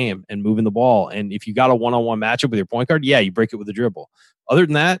on their game and moving the ball. And if you got a one-on-one matchup with your point guard, you break it with a dribble. Other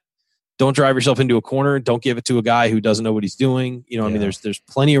than that, don't drive yourself into a corner. Don't give it to a guy who doesn't know what he's doing. There's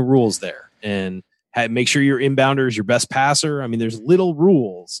plenty of rules there. And make sure your inbounder is your best passer. There's little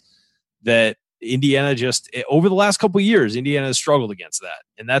rules that Indiana just, over the last couple of years, Indiana has struggled against that.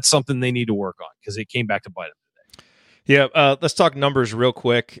 And that's something they need to work on because it came back to bite them. Yeah, let's talk numbers real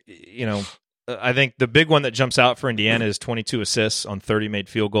quick. I think the big one that jumps out for Indiana is 22 assists on 30 made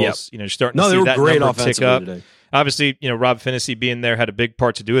field goals. You're starting to see that number tick up. Today. Obviously, Rob Finney being there had a big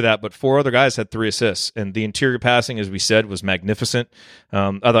part to do with that, but 4 other guys had 3 assists, and the interior passing, as we said, was magnificent.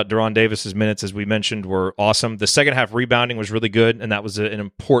 I thought Deron Davis's minutes, as we mentioned, were awesome. The second half rebounding was really good, and that was an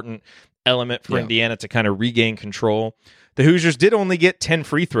important element for Indiana to kind of regain control. The Hoosiers did only get 10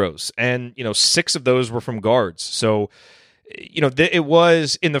 free throws, and 6 of those were from guards. So, it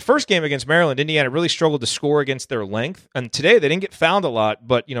was in the first game against Maryland, Indiana really struggled to score against their length. And today they didn't get fouled a lot,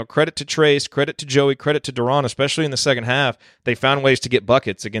 but credit to Trace, credit to Joey, credit to Deron, especially in the second half. They found ways to get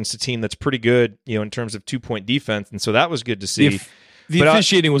buckets against a team that's pretty good, in terms of 2-point defense, and so that was good to see. The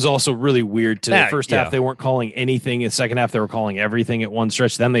officiating was also really weird. To the first yeah. half, they weren't calling anything. In the second half, they were calling everything at one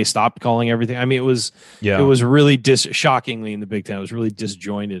stretch. Then they stopped calling everything. I mean, it was really shockingly in the Big Ten. It was really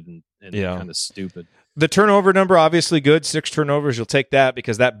disjointed and kind of stupid. The turnover number, obviously good. 6 turnovers, you'll take that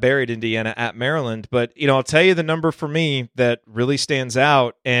because that buried Indiana at Maryland. But, I'll tell you the number for me that really stands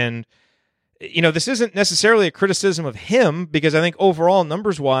out. And, this isn't necessarily a criticism of him because I think overall,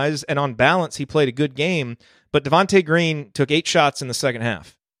 numbers-wise and on balance, he played a good game. But Devontae Green took 8 shots in the second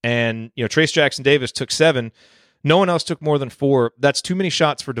half. And, Trace Jackson Davis took 7. No one else took more than 4. That's too many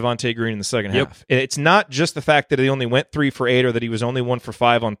shots for Devontae Green in the second half. It's not just the fact that he only went 3 for 8 or that he was only 1 for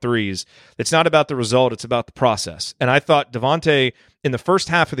 5 on threes. It's not about the result. It's about the process. And I thought Devontae, in the first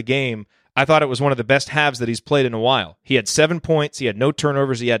half of the game, I thought it was one of the best halves that he's played in a while. He had 7 points. He had no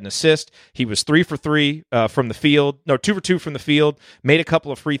turnovers. He had an assist. He was 3 for 3 from the field. No, 2 for 2 from the field. Made a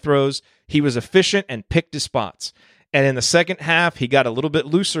couple of free throws. He was efficient and picked his spots. And in the second half, he got a little bit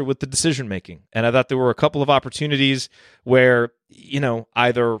looser with the decision-making. And I thought there were a couple of opportunities where,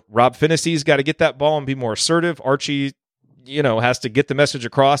 either Rob Finney's got to get that ball and be more assertive. Archie, has to get the message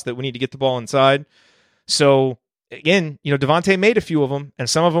across that we need to get the ball inside. So, again, Devontae made a few of them, and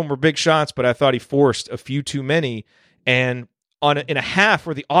some of them were big shots, but I thought he forced a few too many. And in a half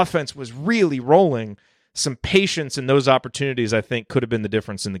where the offense was really rolling, some patience in those opportunities, I think, could have been the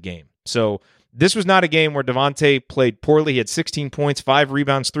difference in the game. So this was not a game where Devontae played poorly. He had 16 points, 5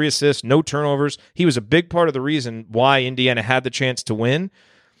 rebounds, 3 assists, no turnovers. He was a big part of the reason why Indiana had the chance to win,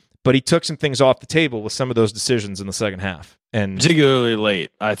 but he took some things off the table with some of those decisions in the second half. And particularly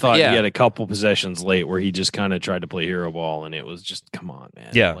late. I thought he had a couple possessions late where he just kind of tried to play hero ball, and it was just, come on,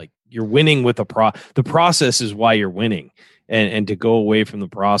 man. Yeah. Like, you're winning with the process is why you're winning. And to go away from the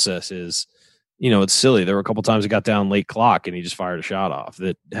process is, it's silly. There were a couple times he got down late clock and he just fired a shot off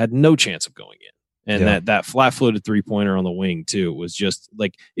that had no chance of going in. And that flat-footed three-pointer on the wing, too, was just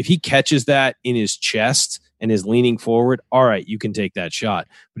like, if he catches that in his chest and is leaning forward, all right, you can take that shot.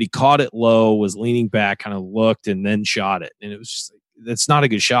 But he caught it low, was leaning back, kind of looked, and then shot it. And it was just, that's not a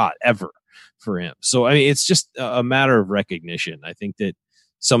good shot ever for him. So, I mean, it's just a matter of recognition. I think that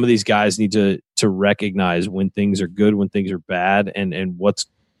some of these guys need to recognize when things are good, when things are bad, and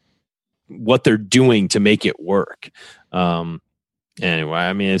what they're doing to make it work. Anyway,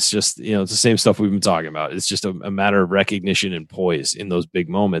 I mean, it's just, it's the same stuff we've been talking about. It's just a matter of recognition and poise in those big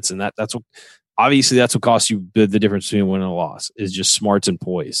moments. And that's what costs you the difference between a win and a loss is just smarts and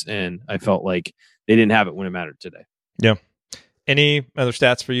poise. And I felt like they didn't have it when it mattered today. Yeah. Any other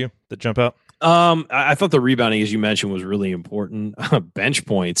stats for you that jump out? I thought the rebounding, as you mentioned, was really important. Bench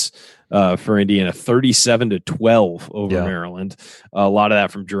points for Indiana, 37-12 over Maryland. A lot of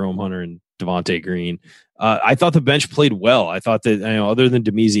that from Jerome Hunter and Devontae Green. I thought the bench played well. I thought that, other than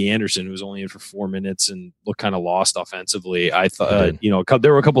Demezy Anderson, who was only in for 4 minutes and looked kind of lost offensively, I thought,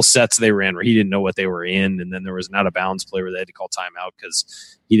 there were a couple sets they ran where he didn't know what they were in. And then there was an out of bounds play where they had to call timeout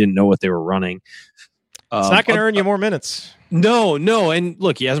because he didn't know what they were running. It's not going to earn you more minutes. No. And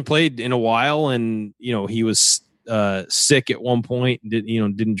look, he hasn't played in a while, and he was sick at one point,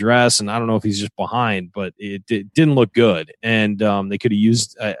 didn't dress, and I don't know if he's just behind, but it didn't look good. And they could have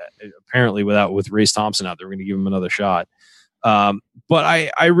used apparently with Race Thompson out there, we're going to give him another shot. But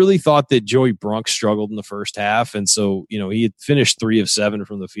I really thought that Joey Brunk struggled in the first half, and so he had finished 3 of 7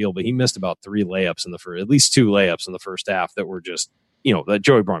 from the field, but he missed about 3 layups in the first, at least 2 layups in the first half that were just. That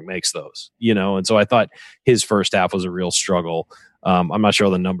Joey Brunk makes those, and so I thought his first half was a real struggle. I'm not sure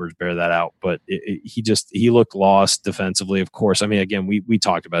the numbers bear that out, but he looked lost defensively. Of course, I mean, again, we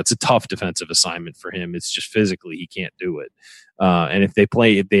talked about it's a tough defensive assignment for him. It's just physically he can't do it. And if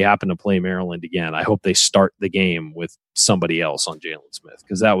they happen to play Maryland again, I hope they start the game with somebody else on Jalen Smith,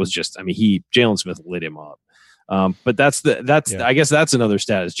 because that was just, I mean, Jalen Smith lit him up. But I guess that's another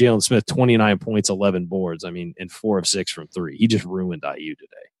stat is Jalen Smith, 29 points, 11 boards. I mean, and 4 of 6 from 3. He just ruined IU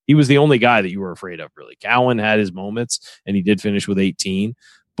today. He was the only guy that you were afraid of, really. Cowan had his moments, and he did finish with 18,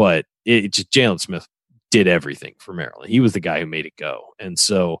 but Jalen Smith did everything for Maryland. He was the guy who made it go. And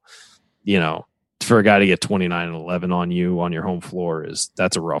so, for a guy to get 29 and 11 on you on your home floor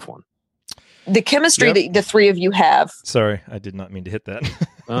that's a rough one. The chemistry that the three of you have. Sorry, I did not mean to hit that.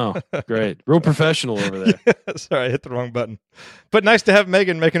 Oh, great. Real professional over there. Yeah, sorry, I hit the wrong button. But nice to have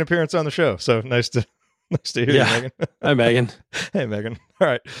Megan make an appearance on the show. So nice to hear you, Megan. Hi, Megan. Hey, Megan. All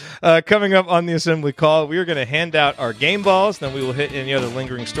right. Coming up on the assembly call, we are going to hand out our game balls. Then we will hit any other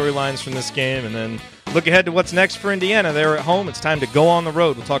lingering storylines from this game, and then look ahead to what's next for Indiana. They're at home. It's time to go on the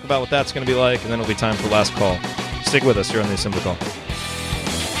road. We'll talk about what that's going to be like, and then it'll be time for last call. Stick with us here on the assembly call.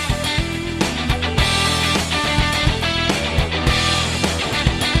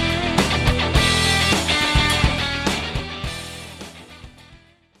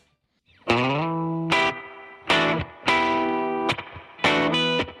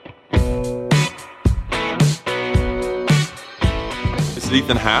 is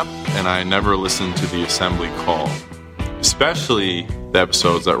Ethan Happ, and I never listen to the assembly call, especially the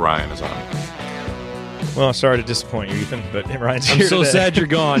episodes that Ryan is on. Well, sorry to disappoint you, Ethan, but Ryan's here I'm so today. sad you're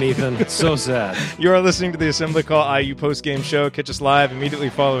gone, Ethan. So sad. You are listening to the Assembly Call IU post-game show. Catch us live immediately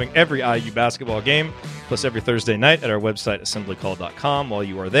following every IU basketball game, plus every Thursday night at our website, assemblycall.com. While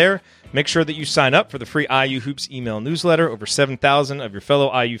you are there, make sure that you sign up for the free IU Hoops email newsletter. Over 7,000 of your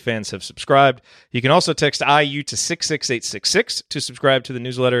fellow IU fans have subscribed. You can also text IU to 66866 to subscribe to the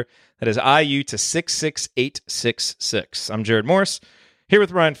newsletter. That is IU to 66866. I'm Jared Morris. Here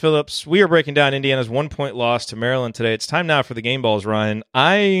with Ryan Phillips, we are breaking down Indiana's 1-point loss to Maryland today. It's time now for the game balls, Ryan.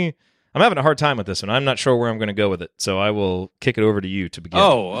 I'm having a hard time with this one. I'm not sure where I'm going to go with it, so I will kick it over to you to begin.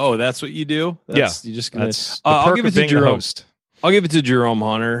 Oh, that's what you do? Yeah. You just gonna, I'll give it to Jerome. Host. I'll give it to Jerome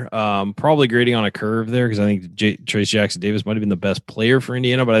Hunter. Probably grading on a curve there because I think Trace Jackson Davis might have been the best player for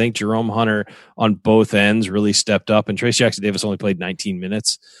Indiana, but I think Jerome Hunter on both ends really stepped up, and Trace Jackson Davis only played 19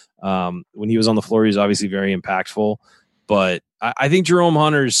 minutes. When he was on the floor, he was obviously very impactful. But I think Jerome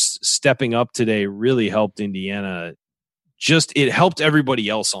Hunter's stepping up today really helped Indiana. It helped everybody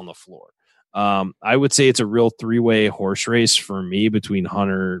else on the floor. I would say it's a real three-way horse race for me between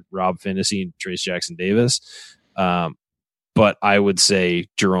Hunter, Rob Finney, and Trace Jackson Davis. But I would say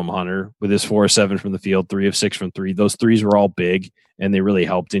Jerome Hunter with his 4 of 7 from the field, 3 of 6 from 3. Those threes were all big, and they really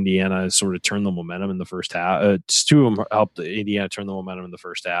helped Indiana sort of turn the momentum in the first half. 2 of them helped Indiana turn the momentum in the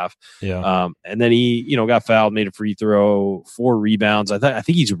first half. Yeah. And then he, got fouled, made a free throw, 4 rebounds. I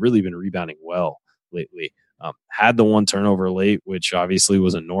think he's really been rebounding well lately. Had the 1 turnover late, which obviously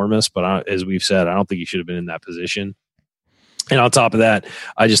was enormous, but as we've said, I don't think he should have been in that position. And on top of that,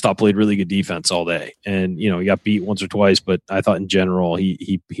 I just thought played really good defense all day. And, he got beat once or twice, but I thought in general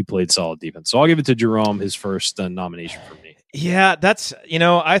he played solid defense. So I'll give it to Jerome, his first nomination for me. Yeah, that's,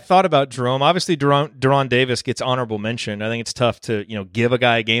 I thought about Jerome. Obviously, Deron Davis gets honorable mention. I think it's tough to, give a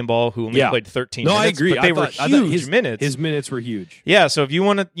guy a game ball who only played 13 minutes. No, I agree. But they were huge minutes. His minutes were huge. Yeah, so if you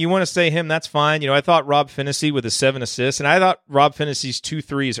want to say him, that's fine. I thought Rob Finney with his 7 assists, and I thought Rob Finney's 2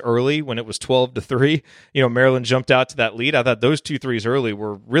 threes early when it was 12-3. Maryland jumped out to that lead. I thought those 2 threes early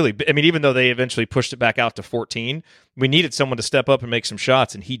were really, even though they eventually pushed it back out to 14, we needed someone to step up and make some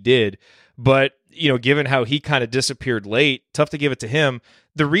shots, and he did. But given how he kind of disappeared late, tough to give it to him.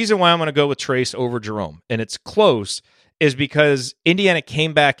 The reason why I'm going to go with Trace over Jerome, and it's close, is because Indiana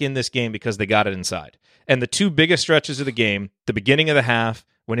came back in this game because they got it inside. And the 2 biggest stretches of the game, the beginning of the half,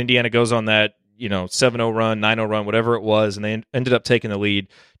 when Indiana goes on that 7-0 run, 9-0 run, whatever it was, and they ended up taking the lead,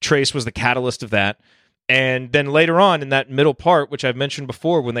 Trace was the catalyst of that. And then later on in that middle part, which I've mentioned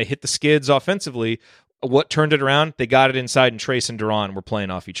before, when they hit the skids offensively, what turned it around? They got it inside, and Trace and Deron were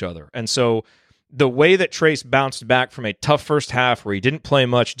playing off each other. And so the way that Trace bounced back from a tough first half where he didn't play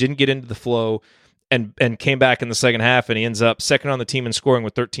much, didn't get into the flow, and came back in the second half, and he ends up second on the team in scoring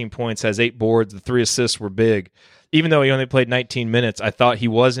with 13 points, has 8 boards, the 3 assists were big. Even though he only played 19 minutes, I thought he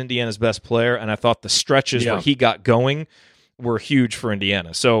was Indiana's best player, and I thought the stretches where he got going were huge for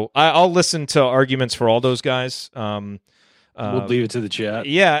Indiana. So I'll listen to arguments for all those guys. We'll leave it to the chat.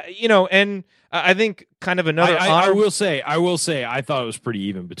 Yeah, and I think kind of another I will say, I thought it was pretty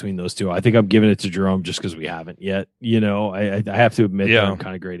even between those 2. I think I'm giving it to Jerome just because we haven't yet. I have to admit that I'm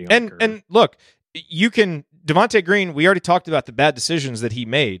kind of grading on the curve. And look, Devontae Green, we already talked about the bad decisions that he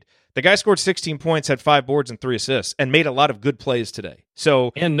made. The guy scored 16 points, had 5 boards and 3 assists, and made a lot of good plays today.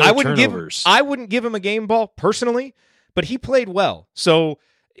 So and no turnovers. I wouldn't give him a game ball personally, but he played well. So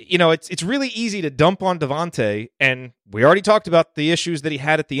it's really easy to dump on Devontae, and we already talked about the issues that he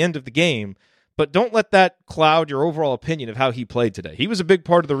had at the end of the game. But don't let that cloud your overall opinion of how he played today. He was a big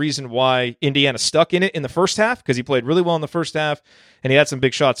part of the reason why Indiana stuck in it in the first half, because he played really well in the first half, and he had some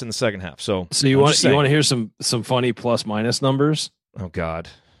big shots in the second half. So you want to hear some funny plus minus numbers? Oh God.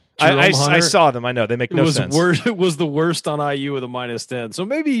 I saw them. I know they make no sense. It was the worst on IU with a -10. So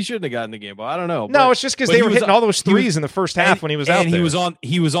maybe he shouldn't have gotten the game ball. I don't know. No, it's just because they were hitting all those threes in the first half when he was out there.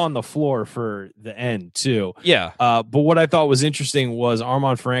 He was on the floor for the end too. Yeah. But what I thought was interesting was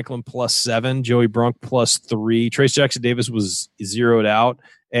Armand Franklin +7, Joey Brunk +3, Trace Jackson Davis was zeroed out,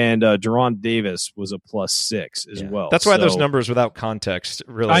 and Deron Davis was a +6 as well. That's why those numbers without context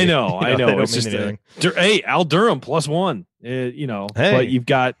really. I know. They don't it's mean just anything. Hey, Al Durham +1. But you've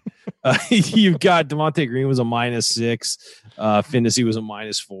got Devontae Green was a -6, Finney was a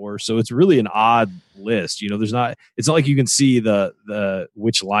 -4, so it's really an odd list. It's not like you can see the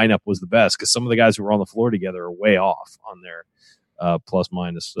which lineup was the best, because some of the guys who were on the floor together are way off on their plus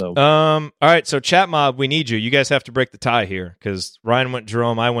minus. So all right, so chat mob, we need you. You guys have to break the tie here, because Ryan went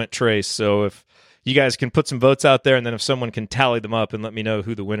Jerome, I went Trace. So if you guys can put some votes out there, and then if someone can tally them up and let me know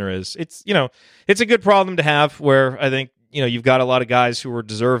who the winner is, it's a good problem to have, where I think you've got a lot of guys who are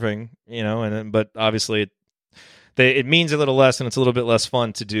deserving, but obviously it means a little less, and it's a little bit less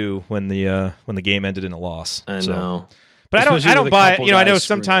fun to do when the game ended in a loss. I know. But Especially I don't with a buy it. couple I know guys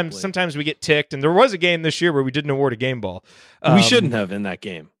screwing up late. sometimes we get ticked, and there was a game this year where we didn't award a game ball. We shouldn't have in that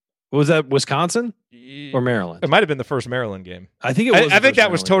game. Was that Wisconsin or Maryland? It might have been the first Maryland game. I think it was. I think that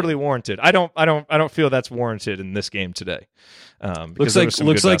was totally warranted. I don't feel that's warranted in this game today. Looks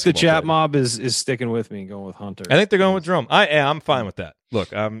like the chat mob is sticking with me and going with Hunter. I think they're going with Jerome. I'm fine with that.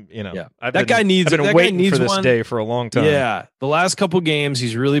 Look, I've been waiting for this day for a long time. Yeah, the last couple games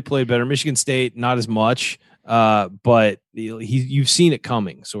he's really played better. Michigan State not as much, but you've seen it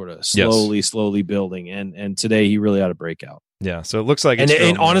coming, sort of slowly building, and today he really had a breakout. Yeah, so it looks like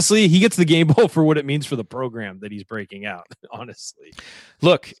and honestly, he gets the game ball for what it means for the program that he's breaking out. Honestly,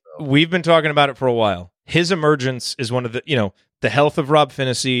 look, we've been talking about it for a while. His emergence is one of the health of Rob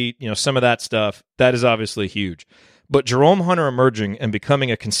Finney, some of that stuff. That is obviously huge. But Jerome Hunter emerging and becoming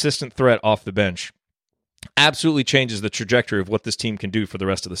a consistent threat off the bench absolutely changes the trajectory of what this team can do for the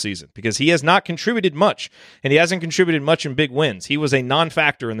rest of the season, because he has not contributed much, and he hasn't contributed much in big wins. He was a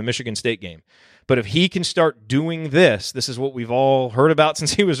non-factor in the Michigan State game. But if he can start doing this is what we've all heard about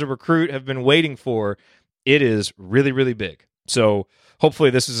since he was a recruit, have been waiting for. It is really, really big. So hopefully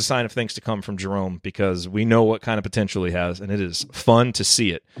this is a sign of things to come from Jerome, because we know what kind of potential he has, and it is fun to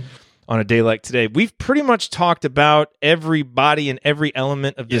see it on a day like today. We've pretty much talked about everybody and every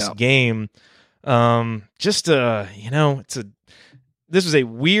element of this game. This was a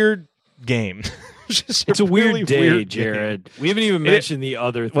weird game. It's a weird day, Jared. We haven't even mentioned the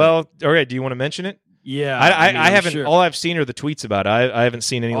other thing. Well, all right. Do you want to mention it? Yeah. I haven't. Sure. All I've seen are the tweets about it. I haven't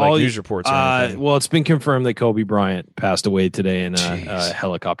seen any news reports or anything. Well, it's been confirmed that Kobe Bryant passed away today in a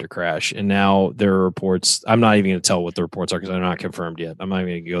helicopter crash. And now there are reports. I'm not even going to tell what the reports are because they're not confirmed yet. I'm not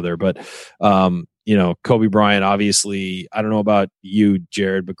even going to go there. But, Kobe Bryant, obviously, I don't know about you,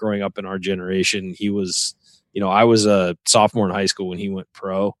 Jared, but growing up in our generation, he was, I was a sophomore in high school when he went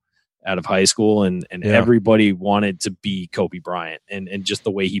pro out of high school, and everybody wanted to be Kobe Bryant, and just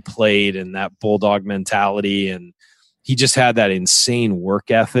the way he played and that bulldog mentality. And he just had that insane work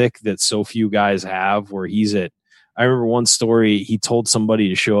ethic that so few guys have, where I remember one story, he told somebody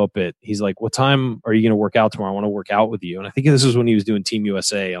to show up he's like, "What time are you going to work out tomorrow? I want to work out with you." And I think this was when he was doing Team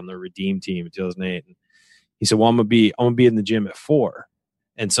USA on the Redeem team in 2008. And he said, "Well, I'm going to be in the gym at 4."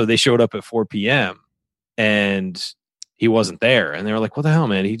 And so they showed up at 4 p.m. and he wasn't there. And they were like, "What the hell,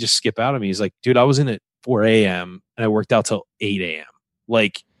 man? He just skipped out of me." He's like, "Dude, I was in at 4 a.m. and I worked out till 8 a.m.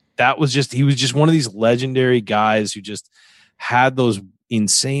 Like, he was just one of these legendary guys who just had those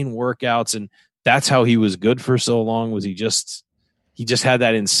insane workouts. And that's how he was good for so long, was he just had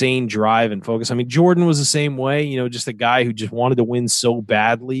that insane drive and focus. I mean, Jordan was the same way, just a guy who just wanted to win so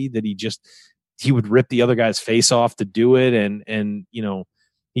badly that he would rip the other guy's face off to do it. And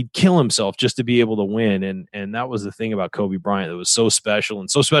he'd kill himself just to be able to win. And that was the thing about Kobe Bryant that was so special and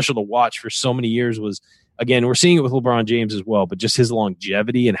so special to watch for so many years. Was, again, we're seeing it with LeBron James as well, but just his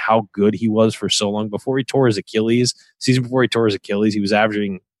longevity and how good he was for so long. Before he tore his Achilles, season before he tore his Achilles, he was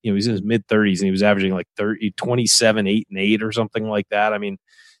averaging, he was in his mid 30s and he was averaging like 27, 8 and 8 or something like that. I mean,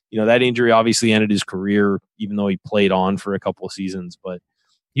 that injury obviously ended his career, even though he played on for a couple of seasons, but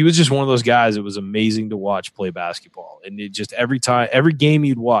he was just one of those guys. It was amazing to watch play basketball. And it just, every game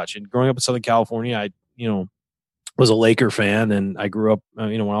you'd watch, and growing up in Southern California, I was a Laker fan, and I grew up,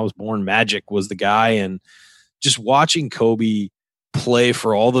 when I was born, Magic was the guy. And just watching Kobe play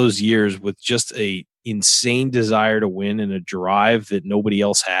for all those years with just a insane desire to win and a drive that nobody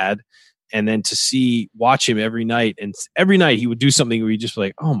else had. And then to watch him every night, and every night he would do something where you just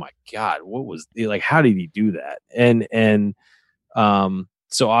like, oh my God, how did he do that? And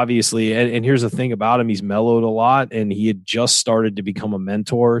so obviously, and here's the thing about him, he's mellowed a lot, and he had just started to become a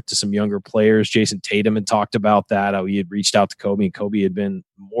mentor to some younger players. Jason Tatum had talked about that, how he had reached out to Kobe, and Kobe had been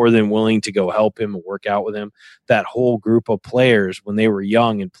more than willing to go help him and work out with him. That whole group of players, when they were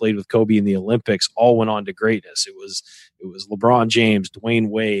young and played with Kobe in the Olympics, all went on to greatness. It was LeBron James, Dwayne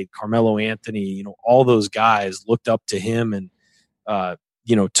Wade, Carmelo Anthony, all those guys looked up to him and,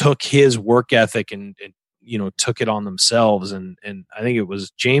 took his work ethic and took it on themselves. And I think it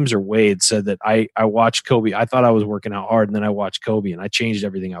was James or Wade said that I watched Kobe. I thought I was working out hard, and then I watched Kobe and I changed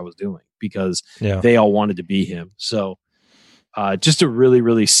everything I was doing because they all wanted to be him. So just a really,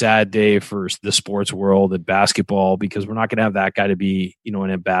 really sad day for the sports world and basketball, because we're not going to have that guy to be, an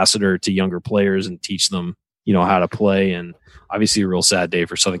ambassador to younger players and teach them, how to play. And obviously a real sad day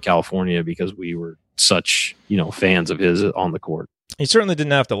for Southern California, because we were such, fans of his on the court. He certainly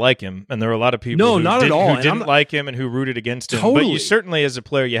didn't have to like him, and there were a lot of people No, not at all. who didn't like him and who rooted against him. Totally. But you certainly, as a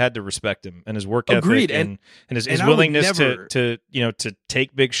player, you had to respect him and his work Agreed. ethic and his I would willingness never- to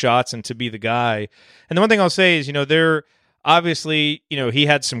take big shots and to be the guy. And the one thing I'll say is, there obviously, he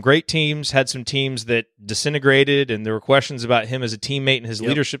had some great teams, had some teams that disintegrated, and there were questions about him as a teammate and his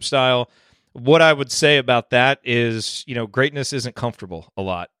leadership style. What I would say about that is, greatness isn't comfortable a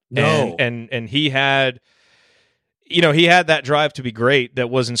lot. No. And he had... he had that drive to be great that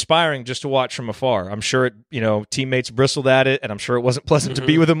was inspiring just to watch from afar. I'm sure teammates bristled at it, and I'm sure it wasn't pleasant to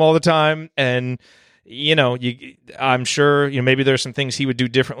be with him all the time. And, I'm sure, maybe there's some things he would do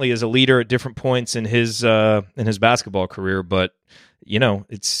differently as a leader at different points in his basketball career. But,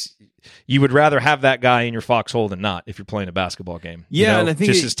 you would rather have that guy in your foxhole than not if you're playing a basketball game. Yeah, and I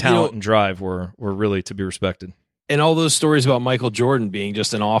think just his talent and drive were really to be respected. And all those stories about Michael Jordan being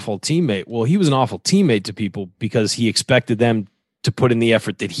just an awful teammate. Well, he was an awful teammate to people because he expected them to put in the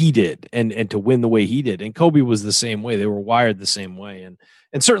effort that he did and to win the way he did. And Kobe was the same way. They were wired the same way.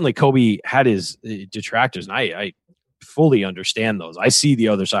 And certainly Kobe had his detractors, and I fully understand those. I see the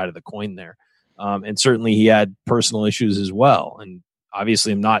other side of the coin there. And certainly he had personal issues as well. And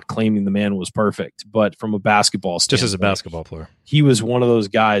obviously I'm not claiming the man was perfect, but from a basketball standpoint, just as a basketball player, he was one of those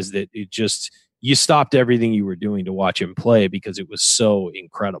guys that you stopped everything you were doing to watch him play because it was so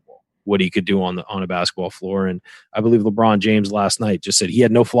incredible what he could do on a basketball floor. And I believe LeBron James last night just said he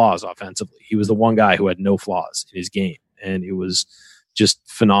had no flaws offensively. He was the one guy who had no flaws in his game, and it was just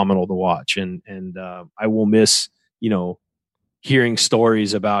phenomenal to watch. And I will miss, hearing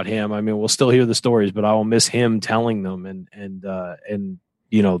stories about him. I mean, we'll still hear the stories, but I will miss him telling them and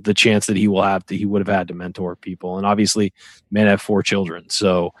the chance that he would have had to mentor people. And obviously, man had 4 children.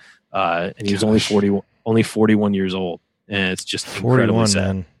 So, and he was only 41 years old, and it's just incredibly sad.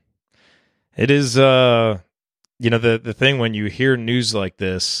 Man. It is, the thing when you hear news like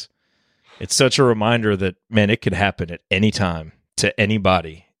this, it's such a reminder that, man, it could happen at any time to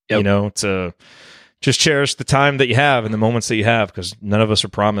anybody. Yep. To just cherish the time that you have and the moments that you have, because none of us are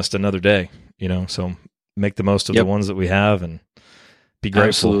promised another day. So make the most of the ones that we have and be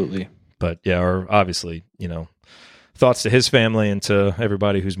grateful. Absolutely. But or obviously, thoughts to his family and to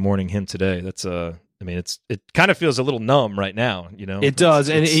everybody who's mourning him today. That's it kind of feels a little numb right now, It does.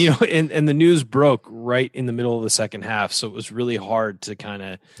 And the news broke right in the middle of the second half, so it was really hard to kind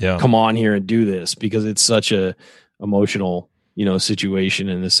of come on here and do this because it's such a emotional, situation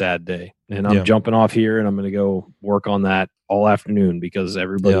and a sad day. And I'm jumping off here and I'm going to go work on that all afternoon because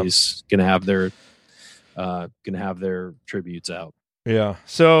everybody's going to have their tributes out. Yeah.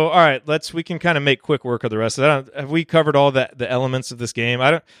 So, all right, we can kind of make quick work of the rest of that. Have we covered all the elements of this game?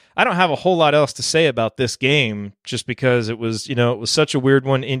 I don't have a whole lot else to say about this game just because it was such a weird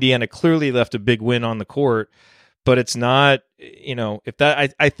one. Indiana clearly left a big win on the court, but it's not,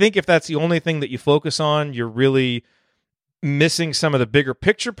 I think if that's the only thing that you focus on, you're really missing some of the bigger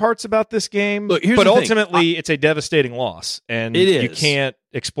picture parts about this game. Look, but ultimately it's a devastating loss, and it is. You can't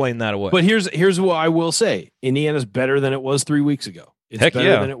explain that away. But here's what I will say. Indiana's better than it was 3 weeks ago. It's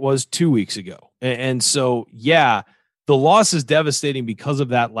better than it was 2 weeks ago. And so, the loss is devastating because of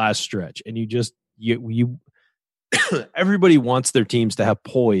that last stretch. And you everybody wants their teams to have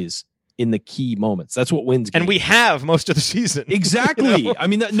poise in the key moments. That's what wins games. And we have most of the season. Exactly. I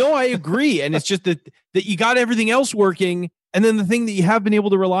mean, I agree. And it's just that you got everything else working, and then the thing that you have been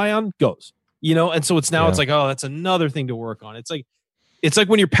able to rely on goes. And so it's like, oh, that's another thing to work on. It's like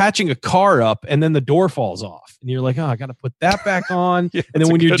when you're patching a car up and then the door falls off and you're like, oh, I got to put that back on. And then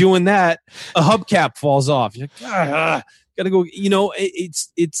when you're doing that, a hubcap falls off. You're like, got to go,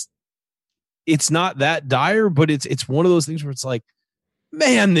 it's not that dire, but it's one of those things where it's like,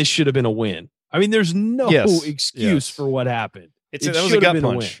 man, this should have been a win. I mean, there's no excuse for what happened. That was a gut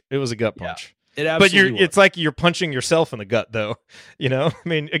punch. It was a gut punch. It absolutely it's like you're punching yourself in the gut, though. I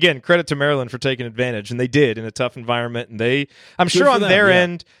mean, again, credit to Maryland for taking advantage, and they did in a tough environment. And I'm sure on their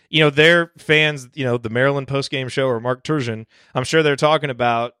end, their fans, the Maryland postgame show or Mark Turgeon, I'm sure they're talking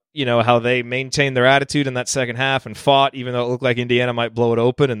about, how they maintained their attitude in that second half and fought, even though it looked like Indiana might blow it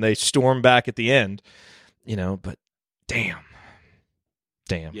open, and they stormed back at the end. But damn.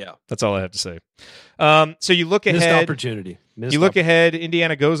 Yeah, that's all I have to say. So you look ahead. Missed opportunity. Look ahead.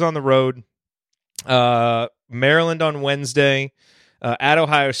 Indiana goes on the road. Maryland on Wednesday, at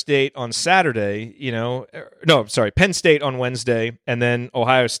Ohio State on Saturday. Penn State on Wednesday, and then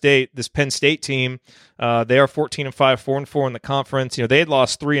Ohio State. This Penn State team, they are 14-5, 4-4 in the conference. They had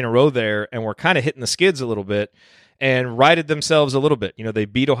lost 3 in a row there, and were kind of hitting the skids a little bit. and righted themselves a little bit. They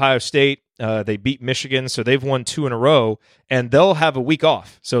beat Ohio State, they beat Michigan, so they've won 2 in a row, and they'll have a week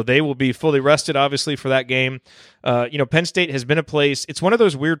off. So they will be fully rested, obviously, for that game. Penn State has been a place, it's one of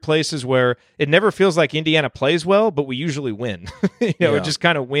those weird places where it never feels like Indiana plays well, but we usually win. It just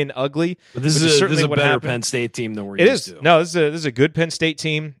kind of win ugly. But this is a better happened. Penn State team than we're used to. No, this is a good Penn State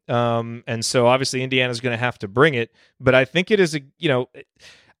team, and so obviously Indiana's going to have to bring it, but I think it is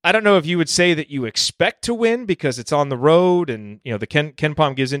I don't know if you would say that you expect to win because it's on the road and, the Ken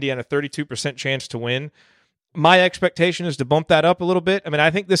Palm gives Indiana a 32% chance to win. My expectation is to bump that up a little bit. I mean, I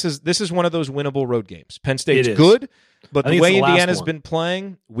think this is one of those winnable road games. Penn State's good, but the way Indiana's been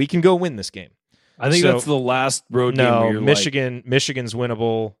playing, we can go win this game. I think that's the last road game where you're Michigan's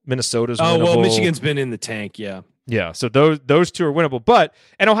winnable. Minnesota's winnable. Oh, well, Michigan's been in the tank, yeah. Yeah, so those two are winnable.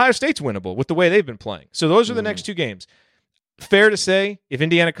 And Ohio State's winnable with the way they've been playing. So those are the next 2 games. Fair to say, if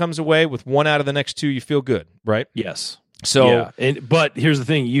Indiana comes away with 1 out of the next 2, you feel good, right? Yes. So, but here's the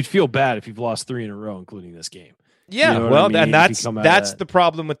thing: you'd feel bad if you've lost 3 in a row, including this game. Yeah, and that's the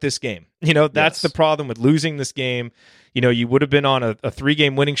problem with this game. That's the problem with losing this game. You would have been on a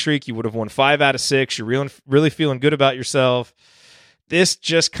 3-game winning streak. You would have won 5 out of 6. You're really feeling good about yourself. This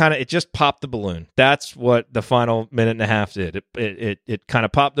just popped the balloon. That's what the final minute and a half did. It kind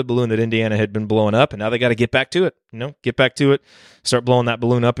of popped the balloon that Indiana had been blowing up, and now they got to get back to it. Get back to it, start blowing that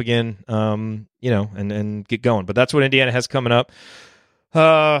balloon up again. And get going. But that's what Indiana has coming up.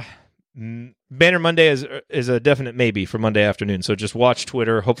 Banner Monday is a definite maybe for Monday afternoon. So just watch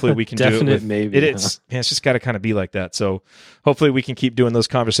Twitter. Hopefully we can do it. Definite maybe. It's just got to kind of be like that. So hopefully we can keep doing those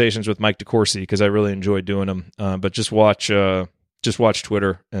conversations with Mike DeCourcy because I really enjoy doing them. But just watch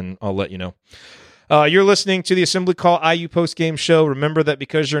Twitter, and I'll let you know. You're listening to the Assembly Call IU Postgame Show. Remember that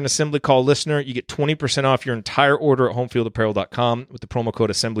because you're an Assembly Call listener, you get 20% off your entire order at homefieldapparel.com with the promo code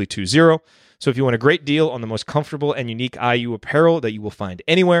Assembly20. So if you want a great deal on the most comfortable and unique IU apparel that you will find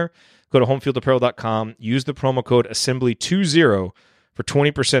anywhere, go to homefieldapparel.com, use the promo code Assembly20 for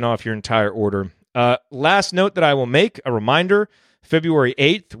 20% off your entire order. Last note that I will make, a reminder, February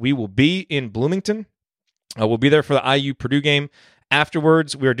 8th, we will be in Bloomington. We'll be there for the IU Purdue game.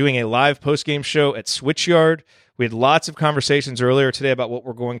 Afterwards, we are doing a live post-game show at Switchyard. We had lots of conversations earlier today about what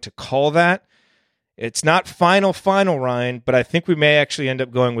we're going to call that. It's not final, Ryan, but I think we may actually end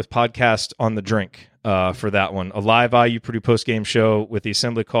up going with Podcast on the Drink for that one. A live IU Purdue post-game show with the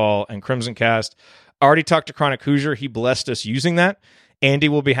Assembly Call and Crimson Cast. I already talked to Chronic Hoosier. He blessed us using that. Andy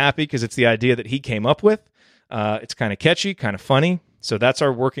will be happy because it's the idea that he came up with. It's kind of catchy, kind of funny. So that's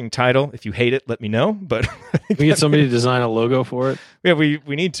our working title. If you hate it, let me know. But we get somebody to design a logo for it. Yeah, we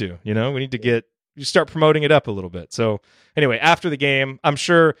need to. We need to start promoting it up a little bit. So anyway, after the game, I'm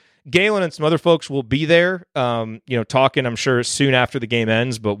sure Galen and some other folks will be there. Talking. I'm sure soon after the game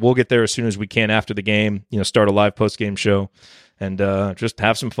ends, but we'll get there as soon as we can after the game. Start a live post game show and just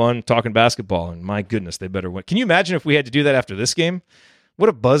have some fun talking basketball. And my goodness, they better win. Can you imagine if we had to do that after this game? What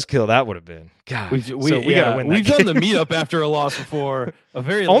a buzzkill that would have been. God, we got to win that We've game. done the meetup after a loss before. A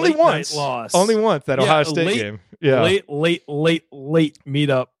very only late once. Night loss. Only once, that Ohio State game. Yeah. Late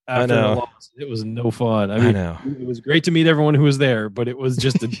meetup after a loss. It was no fun. I know. It was great to meet everyone who was there, but it was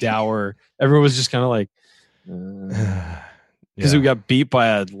just a dour. Everyone was just kind of like, because we got beat by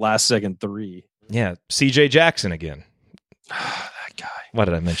a last-second 3. Yeah, C.J. Jackson again. That guy. Why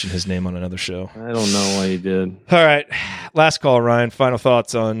did I mention his name on another show? I don't know why you did. All right. Last call, Ryan. Final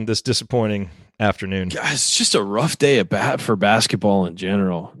thoughts on this disappointing afternoon. Guys, it's just a rough day for basketball in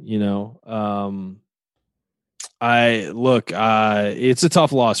general. It's a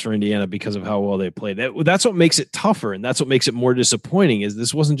tough loss for Indiana because of how well they played. That's what makes it tougher, and that's what makes it more disappointing. Is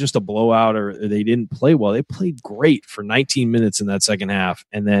this wasn't just a blowout or they didn't play well. They played great for 19 minutes in that second half,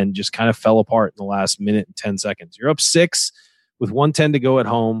 and then just kind of fell apart in the last minute and 10 seconds. You're up 6 with 1:10 to go at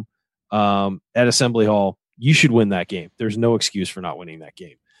home at Assembly Hall. You should win that game. There's no excuse for not winning that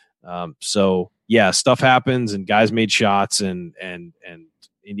game. Stuff happens, and guys made shots, and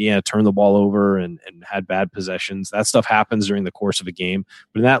Indiana turned the ball over and had bad possessions. That stuff happens during the course of a game.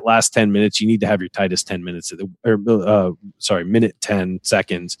 But in that last 10 minutes, you need to have your tightest 10 minutes, minute 10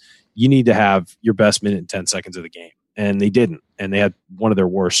 seconds. You need to have your best minute and 10 seconds of the game. And they didn't. And they had one of their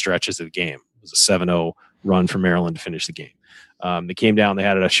worst stretches of the game. It was a 7-0 run for Maryland to finish the game. They came down, they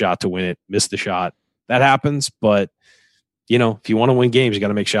had a shot to win it, missed the shot. That happens, but if you want to win games, you got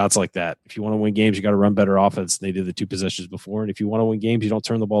to make shots like that. If you want to win games, you got to run better offense than they did the 2 possessions before. And if you want to win games, you don't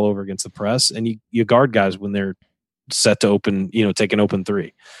turn the ball over against the press, and you guard guys when they're set to open, take an open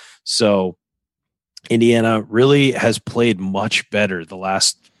 3. So Indiana really has played much better the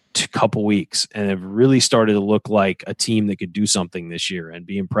last couple weeks and have really started to look like a team that could do something this year and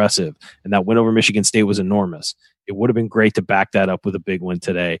be impressive. And that win over Michigan State was enormous. It would have been great to back that up with a big win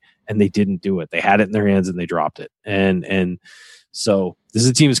today, and they didn't do it. They had it in their hands and they dropped it. And so this is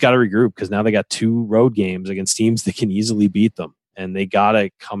a team that's got to regroup, because now they got 2 road games against teams that can easily beat them, and they got to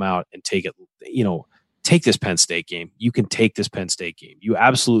come out and take it. Take this Penn State game. You can take this Penn State game. You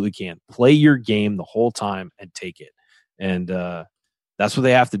absolutely can. Play your game the whole time and take it. And that's what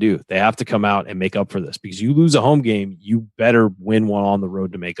they have to do. They have to come out and make up for this, because you lose a home game, you better win one on the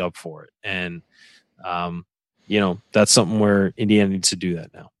road to make up for it. And, that's something where Indiana needs to do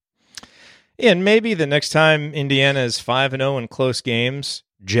that now. Yeah, and maybe the next time Indiana is 5-0 in close games,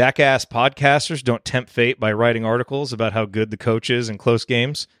 jackass podcasters don't tempt fate by writing articles about how good the coach is in close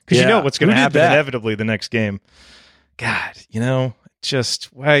games, because you know what's going to happen inevitably the next game. God, just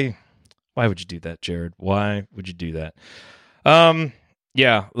why would you do that, Jared? Why would you do that?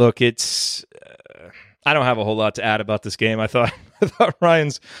 Yeah, look, it's I don't have a whole lot to add about this game. I thought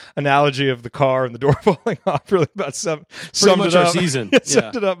Ryan's analogy of the car and the door falling off really about summed it up. Season.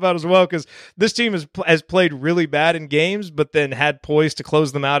 Summed it up about as well, because this team has played really bad in games, but then had poise to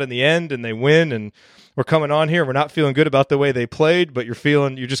close them out in the end, and they win. And we're coming on here, we're not feeling good about the way they played, but you're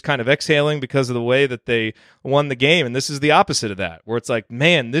just kind of exhaling because of the way that they won the game. And this is the opposite of that, where it's like,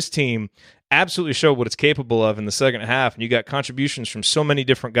 man, this team absolutely showed what it's capable of in the second half, and you got contributions from so many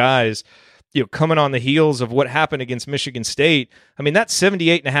different guys, coming on the heels of what happened against Michigan State. I mean, that's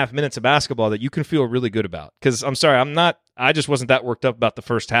 78.5 minutes of basketball that you can feel really good about. Because I'm sorry, I just wasn't that worked up about the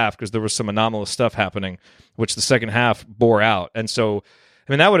first half, because there was some anomalous stuff happening, which the second half bore out. And so,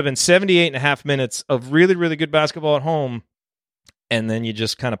 I mean, that would have been 78.5 minutes of really, really good basketball at home, and then you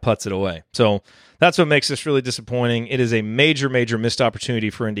just kind of putts it away. So that's what makes this really disappointing. It is a major, major missed opportunity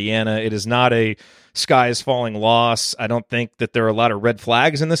for Indiana. It is not a sky is falling loss. I don't think that there are a lot of red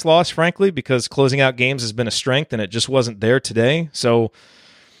flags in this loss, frankly, because closing out games has been a strength, and it just wasn't there today. So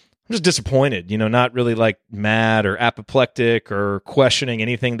I'm just disappointed, not really like mad or apoplectic or questioning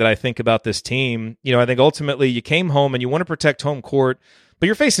anything that I think about this team. I think ultimately you came home and you want to protect home court, but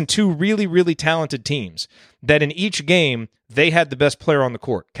you're facing 2 really, really talented teams that in each game, they had the best player on the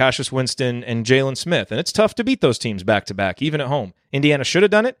court, Cassius Winston and Jalen Smith. And it's tough to beat those teams back-to-back, even at home. Indiana should have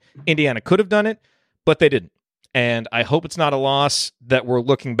done it. Indiana could have done it, but they didn't. And I hope it's not a loss that we're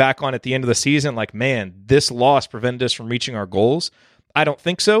looking back on at the end of the season like, man, this loss prevented us from reaching our goals. I don't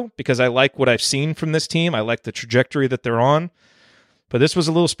think so, because I like what I've seen from this team. I like the trajectory that they're on. But this was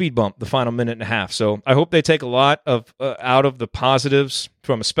a little speed bump, the final minute and a half. So I hope they take a lot of out of the positives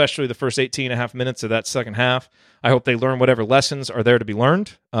from especially the first 18.5 minutes of that second half. I hope they learn whatever lessons are there to be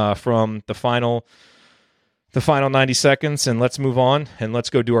learned from the final 90 seconds, and let's move on, and let's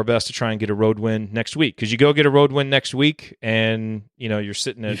go do our best to try and get a road win next week. Because you go get a road win next week, and you're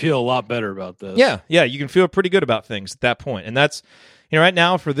sitting at... You feel a lot better about this. Yeah, you can feel pretty good about things at that point. And that's, right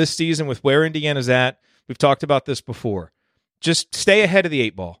now for this season with where Indiana's at, we've talked about this before. Just stay ahead of the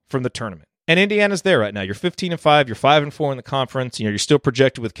 8 ball from the tournament. And Indiana's there right now. You're 15-5. You're 5-4 in the conference. You're still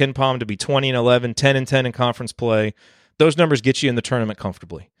projected with Ken Palm to be 20-11, 10-10 in conference play. Those numbers get you in the tournament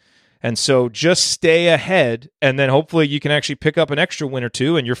comfortably. And so just stay ahead, and then hopefully you can actually pick up an extra win or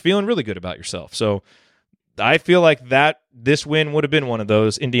 2, and you're feeling really good about yourself. So I feel like this win would have been one of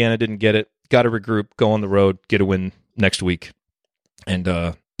those. Indiana didn't get it. Got to regroup, go on the road, get a win next week. And,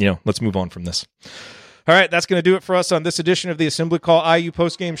 let's move on from this. All right, that's going to do it for us on this edition of the Assembly Call IU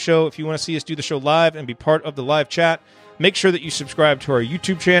Postgame Show. If you want to see us do the show live and be part of the live chat, make sure that you subscribe to our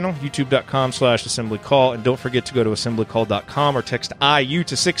YouTube channel, youtube.com/assemblycall, and don't forget to go to assemblycall.com or text IU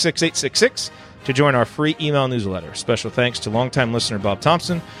to 66866 to join our free email newsletter. Special thanks to longtime listener Bob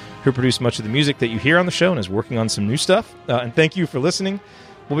Thompson, who produced much of the music that you hear on the show and is working on some new stuff. And thank you for listening.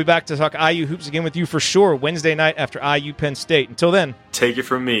 We'll be back to talk IU hoops again with you for sure Wednesday night after IU Penn State. Until then, take it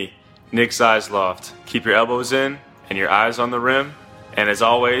from me, Nick Zeisloft. Keep your elbows in and your eyes on the rim. And as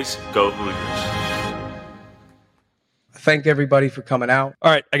always, go Hoosiers. Thank everybody for coming out.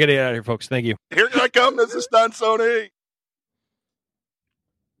 All right, I got to get out of here, folks. Thank you. Here I come. This is Stan Sony.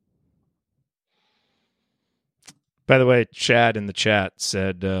 By the way, Chad in the chat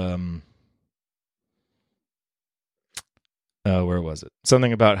said, where was it?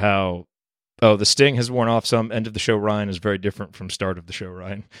 Something about how, the sting has worn off some. End of the show, Ryan, is very different from start of the show,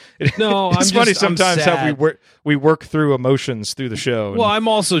 Ryan. No, it's funny sometimes how we work through emotions through the show. Well, I'm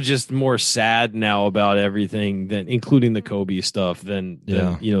also just more sad now about everything, than including the Kobe stuff, than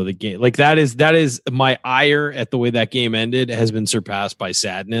the game. Like that is my ire at the way that game ended has been surpassed by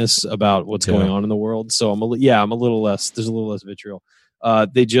sadness about what's going on in the world. So I'm a little less. There's a little less vitriol.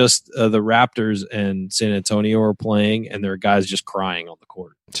 They just the Raptors and San Antonio are playing, and there are guys just crying on the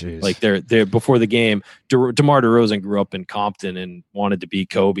court. Jeez. Like they're before the game. DeMar DeRozan grew up in Compton and wanted to be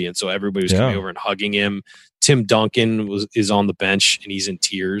Kobe, and so everybody was coming over and hugging him. Tim Duncan is on the bench and he's in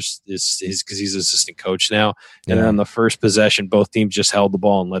tears. Because he's assistant coach now. And then on the first possession, both teams just held the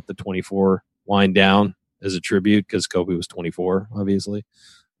ball and let the 24 wind down as a tribute because Kobe was 24, obviously.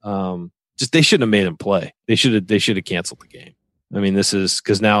 Just they shouldn't have made him play. They should have canceled the game. I mean, this is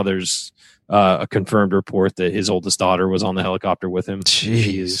because now there's a confirmed report that his oldest daughter was on the helicopter with him.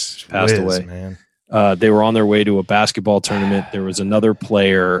 She's passed away. Man. They were on their way to a basketball tournament. There was another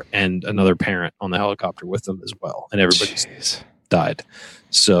player and another parent on the helicopter with them as well, and everybody died.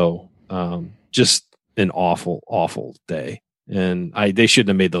 So just an awful, awful day. And they shouldn't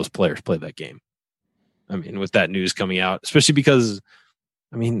have made those players play that game. I mean, with that news coming out, especially because,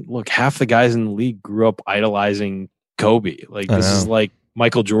 I mean, look, half the guys in the league grew up idolizing Kobe. Like this is like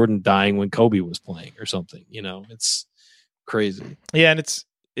Michael Jordan dying when Kobe was playing or something. You know, it's crazy. Yeah, and it's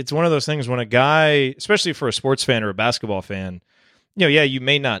one of those things when a guy, especially for a sports fan or a basketball fan, you know, you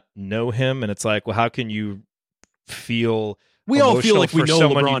may not know him, and it's like, well, how can you feel? We all feel like we know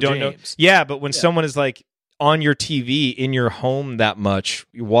someone LeBron you don't James. know. Yeah, but when someone is like on your TV in your home that much,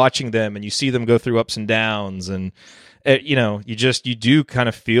 you're watching them and you see them go through ups and downs, and you know, you do kind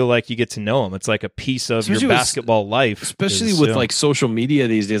of feel like you get to know them. It's like a piece of your basketball life, especially with like social media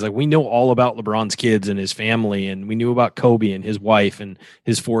these days. Like we know all about LeBron's kids and his family, and we knew about Kobe and his wife and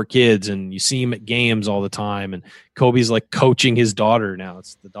his 4 kids, and you see him at games all the time. And Kobe's like coaching his daughter now.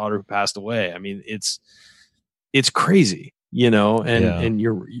 It's the daughter who passed away. I mean, it's crazy, you know. And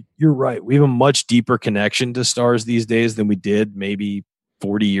you're right. We have a much deeper connection to stars these days than we did maybe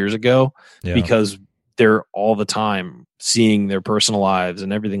 40 years ago because they're all the time seeing their personal lives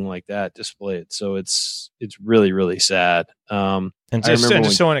and everything like that displayed. So it's really, really sad. And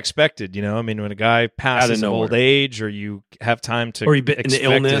just so unexpected, you know. I mean, when a guy passes old age, or you have time to, or you bit an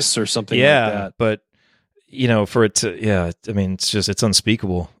illness or something like that. But you know, for it to, I mean, it's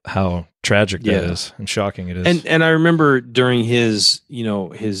unspeakable how tragic that is and shocking it is. And I remember during his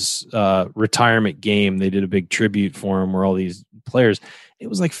retirement game, they did a big tribute for him where all these players, it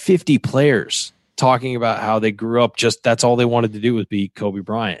was like 50 players talking about how they grew up that's all they wanted to do was be Kobe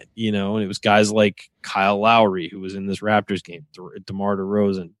Bryant, you know. And it was guys like Kyle Lowry, who was in this Raptors game, DeMar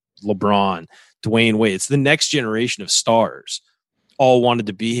DeRozan, LeBron, Dwayne Wade. It's the next generation of stars all wanted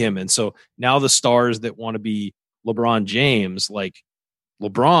to be him. And so now the stars that want to be LeBron James, like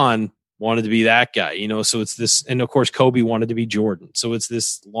LeBron wanted to be that guy, you know. So it's this, and of course Kobe wanted to be Jordan. So it's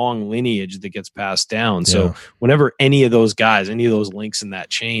this long lineage that gets passed down. So whenever any of those guys, any of those links in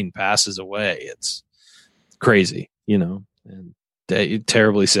that chain passes away, it's crazy, you know, and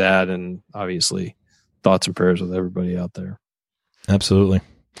terribly sad. And obviously thoughts and prayers with everybody out there. Absolutely.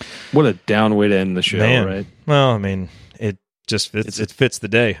 What a down way to end the show, right? Well, I mean, it just fits. It fits the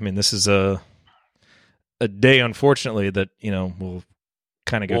day. I mean, this is a day, unfortunately, that, you know, will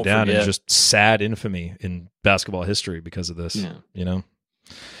kind of go down in just sad infamy in basketball history because of this, you know.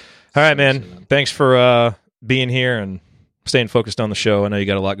 All right, man. Thanks for being here and staying focused on the show. I know you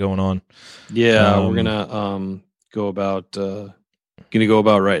got a lot going on. Yeah, we're gonna go about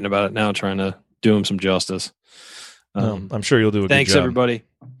writing about it now, trying to do him some justice. I'm sure you'll do a good job. Thanks, everybody.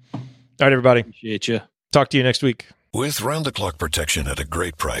 All right, everybody. Appreciate you. Talk to you next week. With round-the-clock protection at a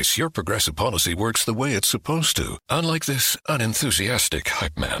great price, your Progressive policy works the way it's supposed to. Unlike this unenthusiastic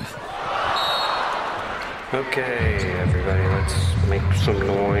hype man. Okay, everybody, let's make some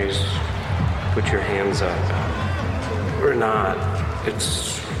noise. Put your hands up. Or not.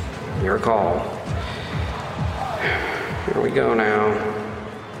 It's your call. Here we go now.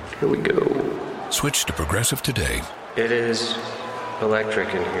 Here we go. Switch to Progressive today. It is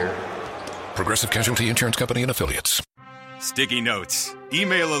electric in here. Progressive Casualty Insurance Company and Affiliates. Sticky notes,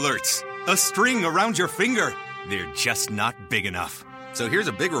 email alerts, a string around your finger. They're just not big enough. So here's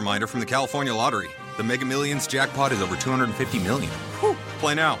a big reminder from the California Lottery. The Mega Millions jackpot is over $250 million. Whew.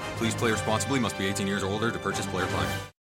 Play now. Please play responsibly. Must be 18 years or older to purchase player plan.